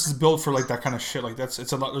is built for like that kind of shit. Like there's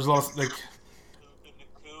a lot of like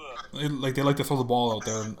they like to throw the ball out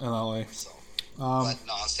there in LA. So, but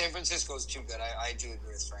no, San Francisco's too good. I do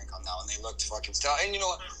agree with Frank on that one. They looked fucking stout. And you know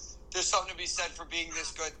what? There's something to be said for being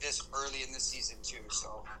this good this early in the season too.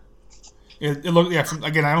 So it looked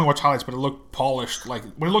again. I don't watch highlights, but it looked polished. Like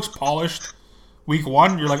when it looks polished, week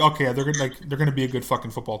one, you're like, okay, they're gonna be a good fucking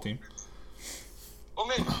football team. Well,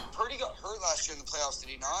 man, Purdy got hurt last year in the playoffs, did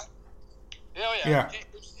he not? Yeah.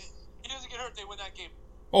 He doesn't get hurt, they win that game.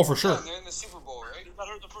 Oh, for sure. Yeah, they're in the Super Bowl, right? He got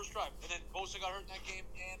hurt in the first drive, and then Bosa got hurt in that game,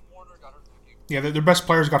 and Warner got hurt in that game. Yeah, their best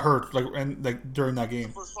players got hurt during that game.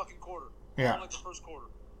 The first fucking quarter. Yeah. Like the first quarter.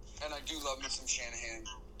 And I do love me some Shanahan.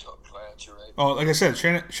 You're right. Oh, like I said,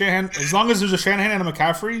 Shanahan. As long as there's a Shanahan and a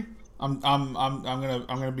McCaffrey, I'm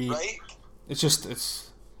gonna be. Right. It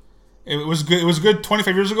was good. It was good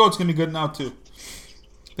 25 years ago. It's gonna be good now too.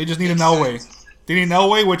 They just need an Elway. They need an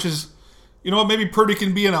Elway, which is, you know what? Maybe Purdy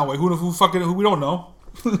can be an Elway. Who we don't know.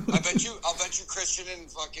 I'll bet you Christian and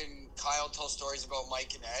fucking Kyle tell stories about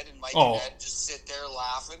Mike and Ed, and Mike and Ed just sit there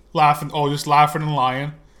laughing. Just laughing and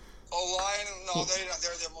lying. Oh, lying? No,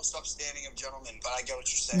 they're the most upstanding of gentlemen. But I get what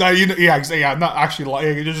you're saying. No, yeah, not actually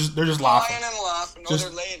lying. They're just laughing. Lying and laughing. No, they're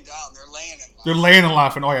laying down. They're laying and laughing. They're laying and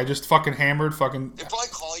laughing. Oh yeah, just fucking hammered. Fucking. They probably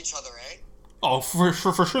call each other, eh? Oh, for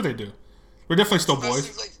sure they do. We're definitely still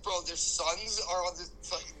boys. Like, bro, their sons are on this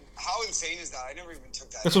fucking. How insane is that? I never even took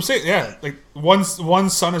that. That's what I'm saying. Yeah, like one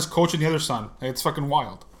son is coaching the other son. It's fucking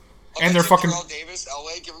wild. And they're fucking. Terrell Davis,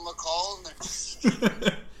 LA, give him a call, and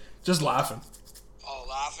they're just laughing. Oh,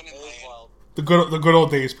 laughing and laying. The good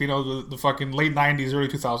old days, you know, the fucking late '90s, early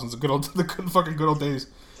 2000s, the good old days.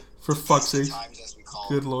 For fuck's sake.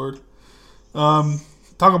 Good lord. Talk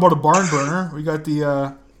about a barn burner. We got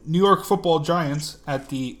the New York Football Giants at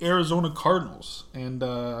the Arizona Cardinals, and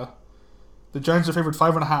the Giants are favored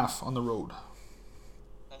 5.5 on the road.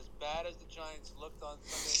 As bad as the Giants looked on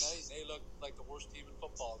Sunday night, they looked like the worst team in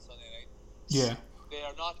football on Sunday night. Yeah. They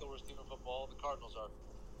are not the worst team in football. The Cardinals are.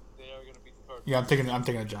 They are going to beat the Cardinals. Yeah, I'm thinking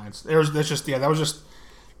the Giants. That was just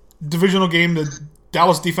divisional game. The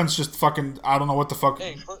Dallas defense just fucking, I don't know what the fuck.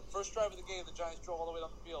 Hey, first drive of the game, the Giants drove all the way down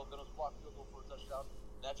the field. Then it was blocked field goal for a touchdown.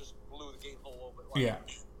 And that just blew the game whole over. Yeah.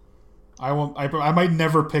 I might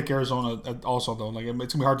never pick Arizona. Also, though, like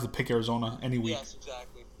it's gonna be hard to pick Arizona any week. Yes,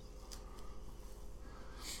 exactly.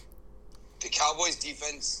 The Cowboys'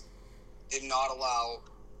 defense did not allow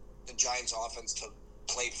the Giants' offense to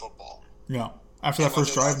play football. Yeah. After that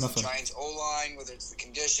first drive, nothing. The Giants' O-line, whether it's the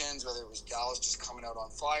conditions, whether it was Dallas just coming out on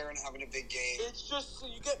fire and having a big game. It's just so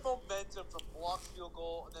you get momentum from blocked field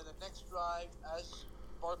goal, and then the next drive, as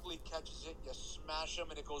Barkley catches it, you smash him,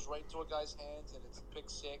 and it goes right into a guy's hands, and it's a pick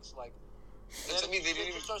six. Like,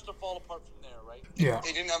 it starts to fall apart from there, right? Yeah.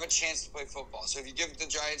 They didn't have a chance to play football. So if you give the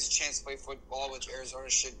Giants a chance to play football, which Arizona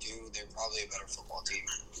should do, they're probably a better football team.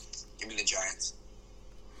 Give me the Giants.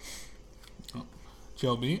 Oh.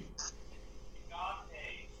 JLB.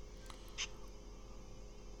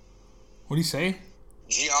 What do you say?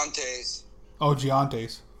 Giantes. Oh,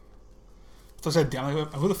 Giantes. I thought I said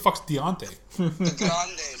Deontay. Who the fuck's Deontay? The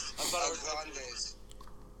Grandes. I thought it was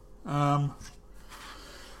Grandes.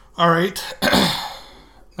 All right.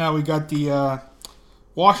 Now we got the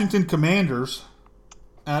Washington Commanders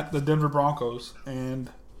at the Denver Broncos,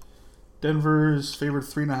 and Denver is favored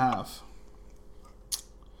 3.5.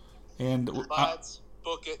 And Lads,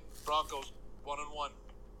 book it. Broncos 1-1.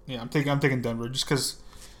 Yeah, I'm taking Denver just because.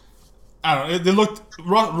 I don't know. They looked.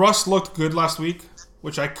 Russ looked good last week,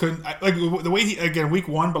 which I couldn't. Like the way week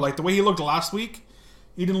one, but like the way he looked last week,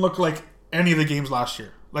 he didn't look like any of the games last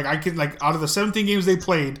year. Like out of the 17 games they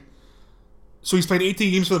played, so he's played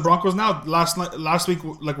 18 games for the Broncos now. Last week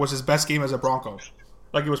was his best game as a Bronco.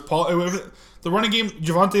 Like it was the running game.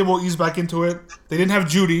 Javonte will ease back into it. They didn't have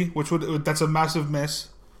Judy, that's a massive miss.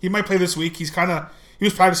 He might play this week. He he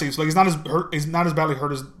was practicing, so like he's not as badly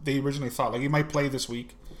hurt as they originally thought. Like he might play this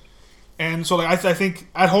week, and so like I think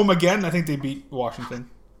at home again, I think they beat Washington.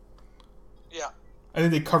 Yeah. I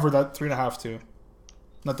think they covered that 3.5 too.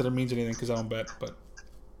 Not that it means anything because I don't bet, but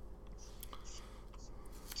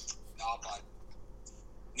Nah, bud.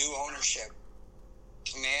 New ownership.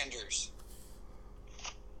 Commanders.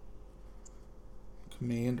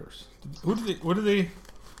 Who did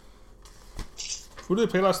they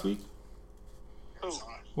play last week?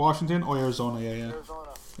 Arizona. Washington or Arizona? Yeah. Arizona.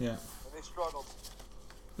 Yeah. And they struggled.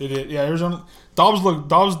 They did. Yeah, Arizona.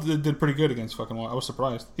 Dobbs did pretty good against fucking. I was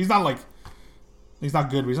surprised. He's not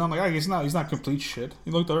good, but he's not like he's not complete shit.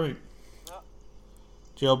 He looked alright. Yeah.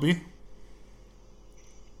 JLB.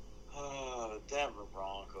 Denver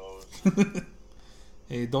Broncos.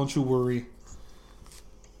 Hey, don't you worry.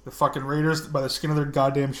 The fucking Raiders, by the skin of their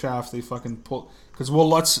goddamn shaft, they fucking pulled. Because Will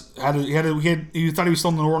Lutz he thought he was still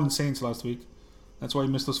in the New Orleans Saints last week. That's why he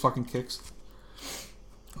missed those fucking kicks.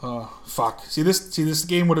 Fuck. See this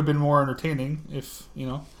game would have been more entertaining if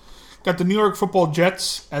got the New York Football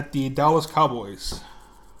Jets at the Dallas Cowboys.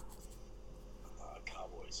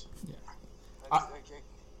 Cowboys. Yeah.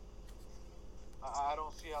 I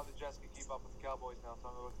don't see how the Jets can keep up with the Cowboys now, so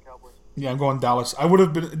I'm going with the Cowboys. Yeah, I'm going Dallas. I would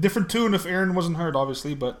have been a different tune if Aaron wasn't hurt,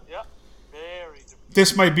 obviously, but Yeah, very different.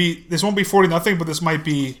 this won't be 40-0, but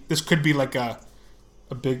this could be like a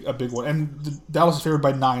big one. And Dallas is favored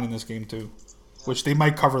by 9 in this game too, which they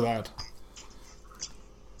might cover that.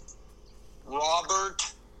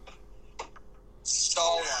 Robert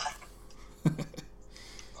Saleh.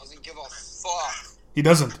 Doesn't give a fuck. He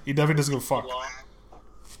doesn't. He definitely doesn't give a fuck.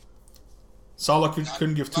 Salah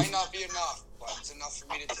couldn't give two. Might not be enough, but it's enough for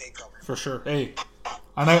me to take him. For sure. Hey,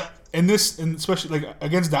 and especially like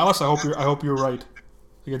against Dallas, I hope you're right.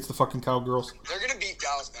 Against the fucking Cowgirls. They're gonna beat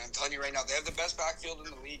Dallas, man. I'm telling you right now. They have the best backfield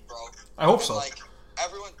in the league, bro. I hope And, so. Like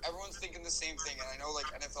everyone's thinking the same thing, and I know like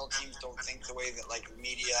NFL teams don't think the way that like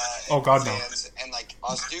media and fans and like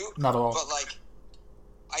us do. Not at all. But like,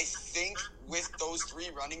 I think with those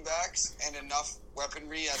 3 running backs and enough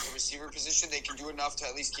weaponry at the receiver position, they can do enough to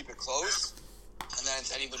at least keep it close. And then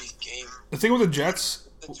it's anybody's game. The thing with the Jets,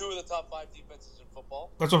 The 2 of the top 5 defenses in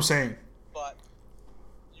football, that's what I'm saying. but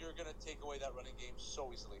you're going to take away that running game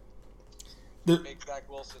so easily. Make Zach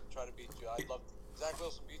Wilson try to beat you. I'd love Zach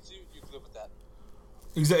Wilson beats you. You can live with that.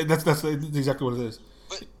 Exactly. That's exactly what it is.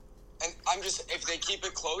 But and I'm just if they keep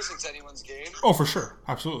it close, it's anyone's game. Oh, for sure,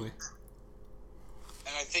 absolutely.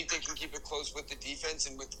 And I think they can keep it close with the defense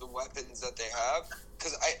and with the weapons that they have.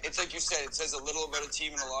 Because it's like you said, it says a little about a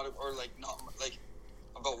team and a lot of, or like not like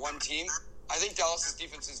about one team. I think Dallas's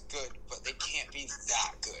defense is good, but they can't be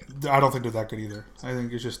that good. I don't think they're that good either. I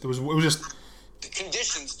think it was just the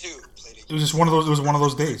conditions too played it was just one of those. It was one of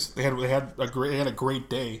those days. They had a great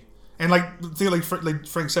day, and like the thing like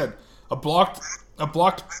Frank said, a blocked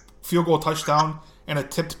field goal touchdown and a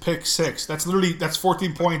tipped pick 6. That's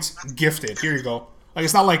 14 points gifted. Here you go. Like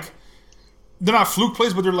it's not like they're not fluke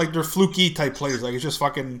plays, but they're fluky type plays. Like it's just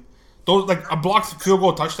fucking those like a blocked field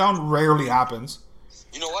goal touchdown rarely happens.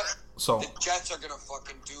 You know what? So the Jets are gonna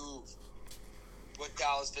fucking do what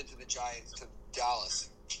Dallas did to the Giants to Dallas.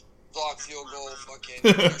 Block field goal, fucking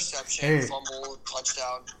interception, fumble,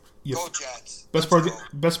 touchdown. Go Jets. Best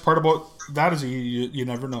part about that is you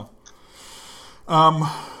never know. Fuck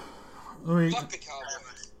the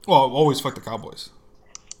Cowboys. Well, always fuck the Cowboys.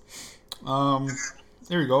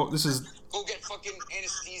 There you go. This is. Go get fucking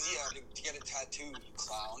anesthesia to get a tattoo, you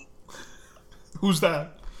clown. Who's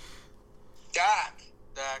that? Dak.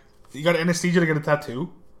 You got anesthesia to get a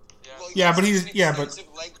tattoo? Yeah. Well, Yeah, but he's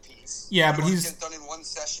leg piece. Yeah, but he's get done in one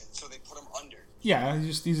session, so they put him under. Yeah,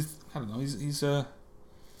 he's I don't know. He's a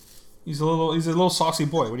little saucy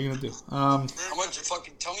boy. What are you gonna do? How much?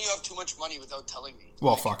 Fucking tell me you have too much money without telling me.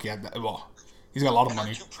 Well, fuck yeah. He's got a lot of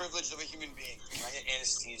money. I'm too privileged of a human being. Can I get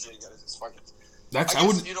anesthesia? It's fucking. I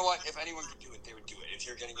would. You know what? If anyone could do it, they would do it. If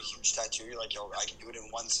you're getting a huge tattoo, you're like, yo, I can do it in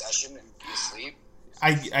one session and be asleep.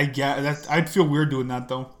 I get that. I'd feel weird doing that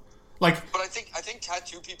though. Like, but I think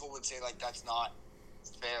tattoo people would say like that's not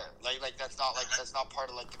fair. Like that's not part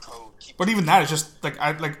of like the code. But even that is just like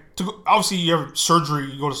obviously you have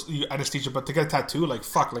surgery, you go to anesthesia, but to get a tattoo, like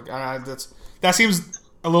fuck, like that seems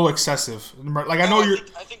a little excessive. Like I know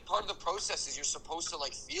I think part of the process is you're supposed to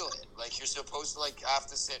like feel it. Like you're supposed to like have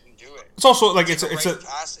to sit and do it. It's also like it's a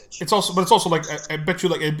passage. It's also like I bet you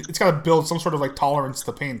like it's got to build some sort of like tolerance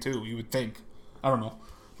to pain too. You would think. I don't know.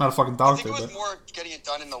 Not a fucking doctor. I think it was more getting it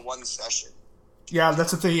done in the one session. Yeah, that's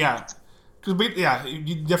the thing. Yeah, because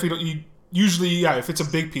you definitely don't. You usually if it's a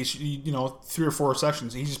big piece, 3 or 4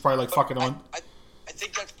 sessions. He's just probably like fucking on. I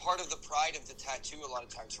think that's part of the pride side of the tattoo a lot of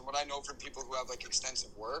times. From what I know from people who have like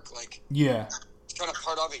extensive work, like Yeah. it's kind of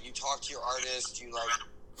part of it. You talk to your artist, you like.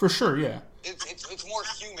 For sure, yeah. It's more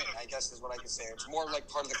human, I guess, is what I can say. It's more like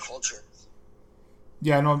part of the culture.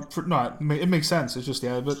 Yeah, no, it makes sense. It's just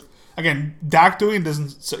but again, Dak doing it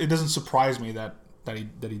doesn't surprise me that he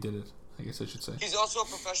did it. I guess I should say. He's also a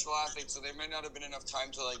professional athlete, so there may not have been enough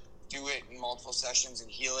time to like do it in multiple sessions and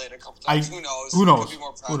heal it a couple times. Who knows? Who knows? Could be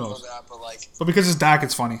more practical of that, but because it's Dak,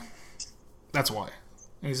 it's funny. That's why.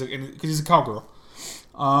 And because he's a cowgirl.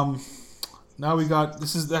 Now we got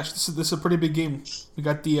this is a pretty big game. We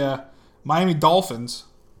got the Miami Dolphins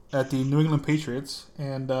at the New England Patriots,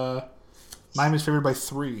 and Miami's favored by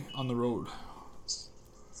 3 on the road.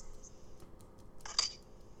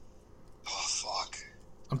 Oh fuck!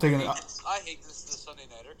 I'm taking. I hate this Sunday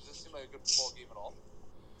nighter because this seems like a good football game at all.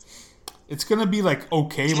 It's gonna be like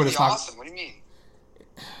okay, but it's not awesome. What do you mean?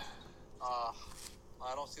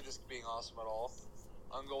 I don't see this being awesome at all.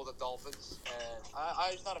 I'm going with the Dolphins, and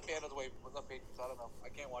I'm not a fan of the way with the Patriots. I don't know. I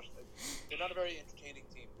can't watch them. They're not a very entertaining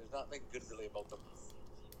team. There's nothing good really about them.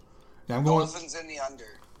 Yeah, I'm going Dolphins in the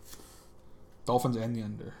under. Dolphins and the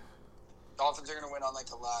under. Dolphins are gonna win on like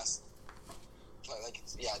the last.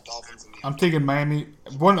 Dolphins in the under. I'm taking Miami.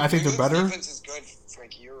 One, I think they're better. Defense is good,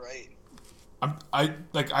 Frankie. You're right. I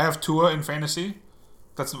have Tua in fantasy.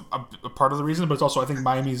 That's a part of the reason, but it's also I think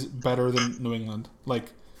Miami's better than New England.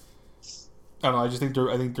 Like, I don't know. I just think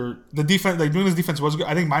they're the defense. Like New England's defense was good.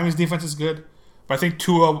 I think Miami's defense is good, but I think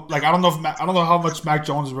Tua. Like I don't know how much Mac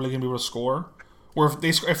Jones is really gonna be able to score. Or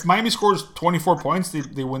if Miami scores 24 points,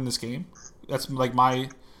 they win this game. That's like my.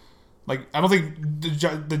 Like I don't think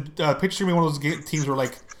the Patriots are gonna be one of those teams where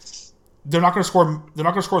like they're not gonna score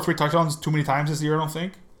 3 touchdowns too many times this year. I don't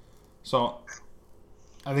think. So,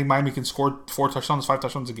 I think Miami can score 4 touchdowns, 5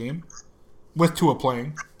 touchdowns a game with Tua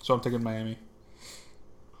playing. So I'm taking Miami.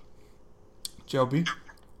 JLB.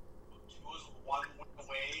 Tua's 1 win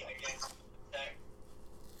away against Tech,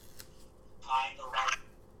 tying the record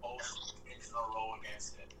most wins in a row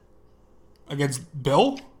against it. Against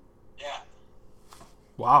Bill? Yeah,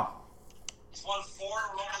 Wow. he's won 4 in a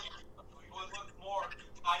row. He was more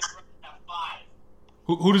tied for at 5.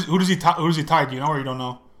 Who does he tie? Do you know or you don't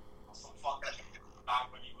know? Some fuck that back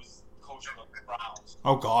when he was coaching the Browns.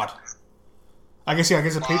 Oh God. I guess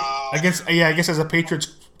as a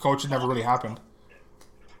Patriots coach, it never really happened.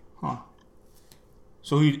 Huh.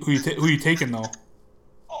 So who you taking though?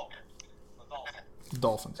 Oh, the Dolphins. The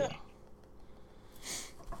Dolphins. Yeah.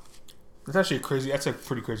 That's actually That's a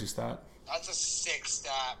pretty crazy stat. That's a sick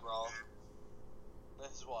stat, bro.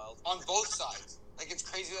 That's wild. On both sides. Like, it's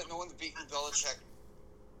crazy that no one's beaten Belichick,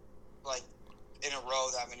 like, in a row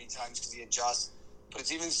that many times because he adjusts. But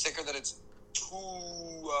it's even sicker that it's 2,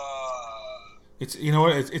 It's you know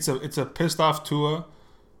what it's a pissed off Tua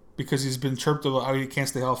because he's been chirped about how he can't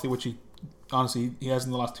stay healthy, which he honestly he has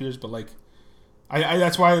in the last 2 years. But like, I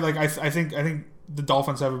that's why like I think the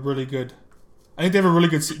Dolphins have a really good. I think they have a really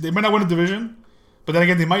good. They might not win the division, but then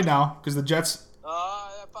again they might now because the Jets.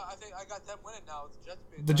 I think I got them winning now.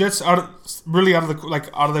 The Jets out of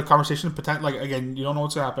the conversation. Like again, you don't know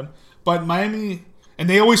what's gonna happen. But Miami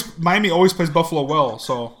Miami always plays Buffalo well,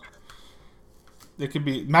 so. It could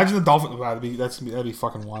be. Imagine the Dolphins. Wow, that'd be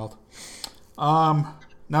fucking wild. Now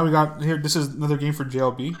we got here. This is another game for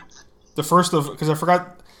JLB. The first of because I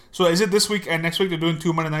forgot. So is it this week and next week they're doing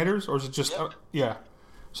 2 Monday nighters or is it just yeah?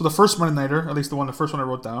 So the first Monday nighter, at least the first one I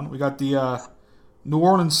wrote down. We got the New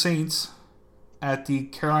Orleans Saints at the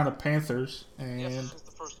Carolina Panthers, and Yes, this is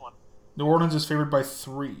the first one. New Orleans is favored by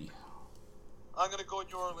 3. I'm gonna go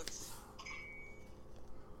New Orleans.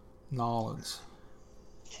 Nolans.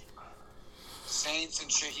 Saints and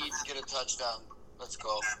Shaheed to get a touchdown. Let's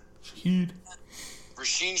go. Shaheed.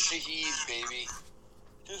 Rasheen Shaheed, baby.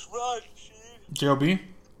 Just run, Shaheed. JLB.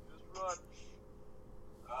 Just run.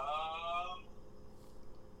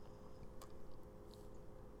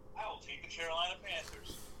 I will take the Carolina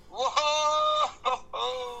Panthers.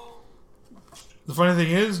 Whoa! The funny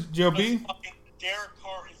thing is, JLB. Fucking Derek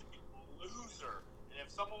Carr is a loser. And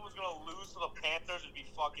if someone was going to lose to the Panthers, it'd be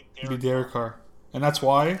fucking It'd Derek be Derek Carr. And that's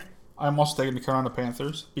why I'm also taking the Carolina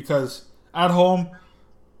Panthers because at home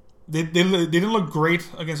they didn't look great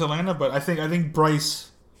against Atlanta, but I think Bryce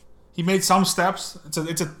he made some steps.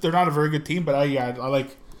 They're not a very good team, but I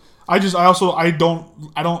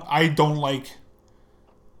don't like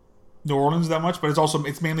New Orleans that much, but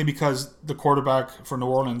it's mainly because the quarterback for New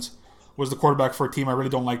Orleans was the quarterback for a team I really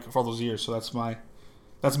don't like for all those years. So that's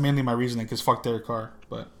mainly my reasoning because fuck Derek Carr,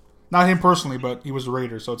 but not him personally, but he was a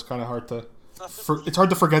Raider, so it's kind of hard to. It's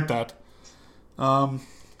hard to forget that. Now,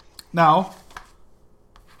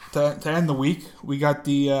 to end the week, we got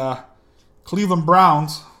the Cleveland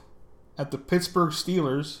Browns at the Pittsburgh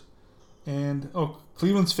Steelers. And,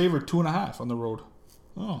 Cleveland's favored 2.5 on the road.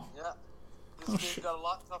 Oh. Yeah. This game got a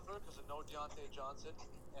lot tougher because of no Deontay Johnson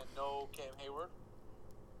and no Cam Hayward.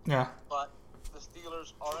 Yeah. But the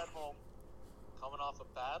Steelers are at home, coming off a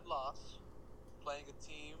bad loss, playing a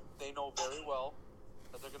team they know very well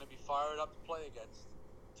that they're going to be fired up to play against,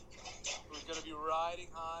 who's going to be riding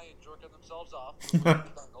high and jerking themselves off the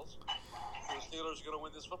Bengals. So the Steelers are going to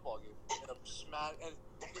win this football game. And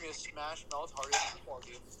give me a smash mouth, hard-hitting football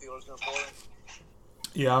game. The Steelers are going to pour in.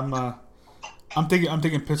 Yeah, I'm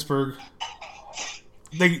thinking Pittsburgh.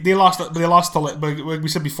 They lost to like we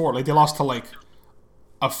said before, like they lost to like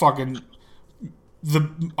a fucking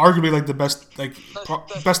arguably like the best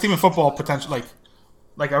team in football potential, like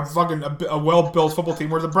a well-built football team.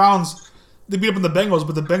 Where the Browns, they beat up on the Bengals,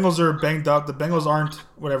 but the Bengals are banged up. The Bengals aren't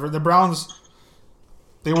whatever. The Browns,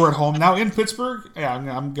 they were at home. Now in Pittsburgh,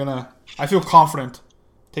 yeah, I feel confident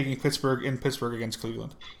taking Pittsburgh in Pittsburgh against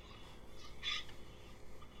Cleveland.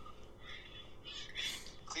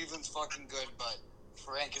 Cleveland's fucking good, but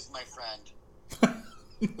Frank is my friend.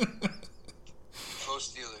 Go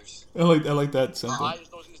Steelers. I like that sentence. I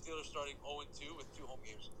just don't see the Steelers starting 0-2 with 2 home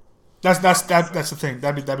games. That's the thing.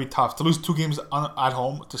 That'd be tough to lose 2 games at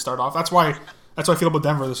home to start off. That's why I feel about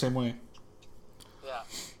Denver the same way. Yeah.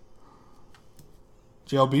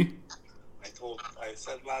 JLB. I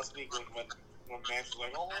said last week when Mance was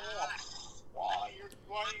like, why you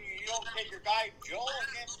don't take your guy Joe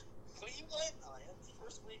against Cleveland?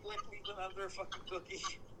 First week with Cleveland under a fucking cookie.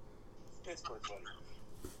 Pittsburgh, buddy.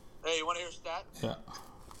 Hey, you want to hear a stat? Yeah.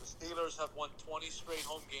 The Steelers have won 20 straight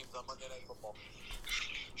home games on Monday Night Football.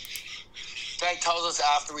 Frank tells us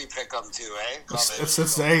after we pick them too, eh? That's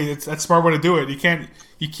a smart way to do it. You can't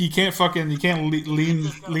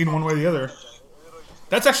lean one way or the other.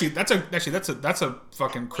 That's a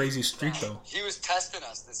fucking crazy streak though. He was testing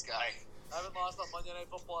us, this guy. I haven't lost on Monday Night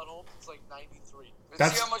Football at home since like 93.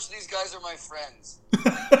 Let's see how much these guys are my friends.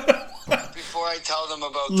 Before I tell them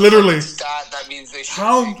about literally the stat, that means they should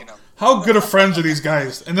have taken them. How good of friends are these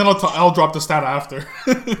guys? And then I'll drop the stat after.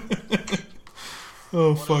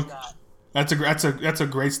 Oh fuck. That's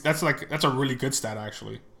a really good stat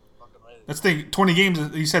actually. That's the 20 games.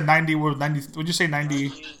 You said 90. Would you say 90?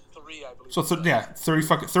 93, I believe. So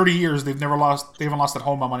 30 years they've never lost. They haven't lost at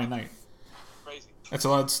home on Monday night. Crazy. It's a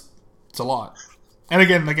lot. And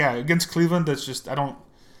again, against Cleveland, that's just I don't.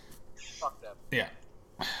 Fuck them. Yeah.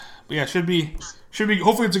 But yeah, should be.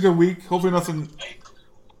 Hopefully, it's a good week. Hopefully, nothing.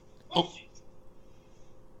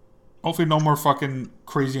 Hopefully, no more fucking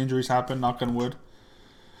crazy injuries happen. Knock on wood.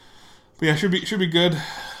 But yeah, should be good.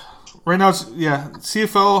 Right now, it's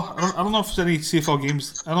CFL. I don't know if there's any CFL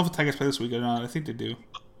games. I don't know if the Tigers play this week or not. I think they do.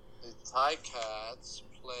 The Ticats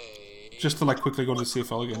play. Just to quickly go to the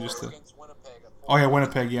CFL again, just to. Winnipeg. Oh yeah,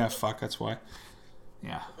 Winnipeg. Yeah, fuck. That's why.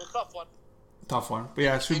 Yeah. It's a tough one. Tough one, but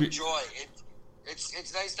yeah, it should be. Enjoy it. It's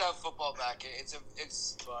nice to have football back. Buddy,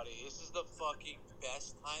 this is the fucking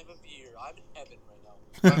best time of year. I'm in heaven right now.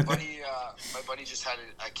 My buddy just had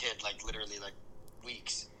a kid literally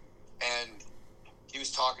weeks, and he was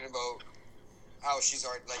talking about how she's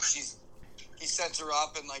already he sets her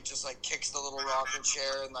up and just kicks the little rocker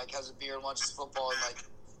chair and has a beer and watches football and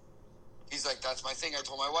he's like, that's my thing. I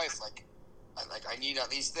told my wife I need at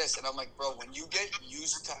least this, and I'm like, bro, when you get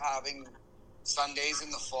used to having Sundays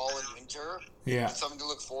in the fall and winter, it's something to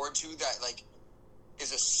look forward to that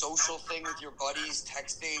is a social thing with your buddies,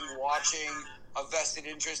 texting, watching, a vested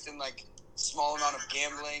interest in small amount of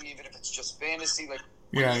gambling, even if it's just fantasy.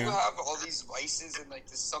 You have all these vices and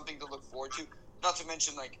there's something to look forward to. Not to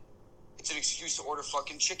mention it's an excuse to order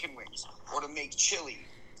fucking chicken wings or to make chili.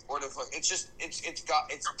 Or to it's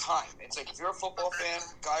time. It's if you're a football fan,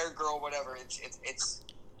 guy or girl, whatever, it's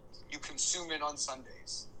you consume it on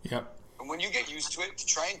Sundays. Yep. And when you get used to it, to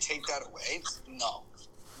try and take that away, no.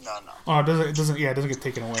 Oh, it doesn't get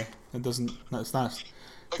taken away. It doesn't. No, it's not.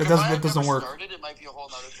 It doesn't work. Started, it might be a whole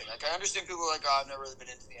other thing. I understand people are I've never really been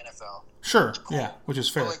into the NFL. Sure. Cool. Yeah, which is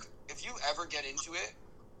fair. But if you ever get into it,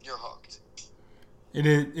 you're hooked. It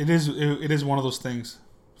is one of those things,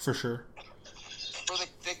 for sure. Bro,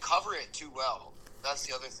 they cover it too well. That's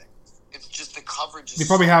the other thing. It's just the coverage. They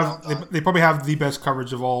probably have the best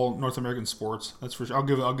coverage of all North American sports. That's for sure.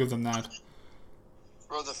 I'll give them that.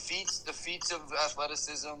 Bro, the feats of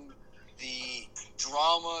athleticism, the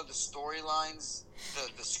drama, the storylines,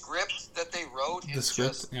 the script that they wrote.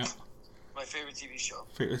 My favorite TV show.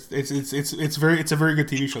 It's a very good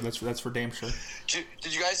TV show. That's for damn sure.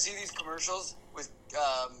 Did you guys see these commercials with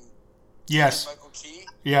Yes. Michael Key?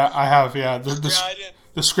 Yeah, I have. Yeah, I did.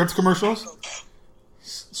 the script commercials.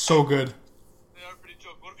 So good. They are pretty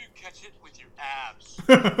joke. What if you catch it with abs.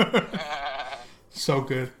 So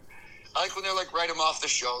good. I like when they're like, write him off the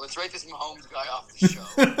show. Let's write this Mahomes guy off the show.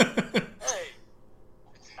 Hey,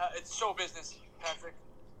 it's show business, Patrick.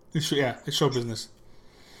 It's show business.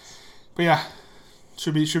 But yeah,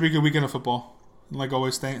 should be a good weekend of football. And like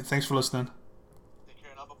always, thanks for listening.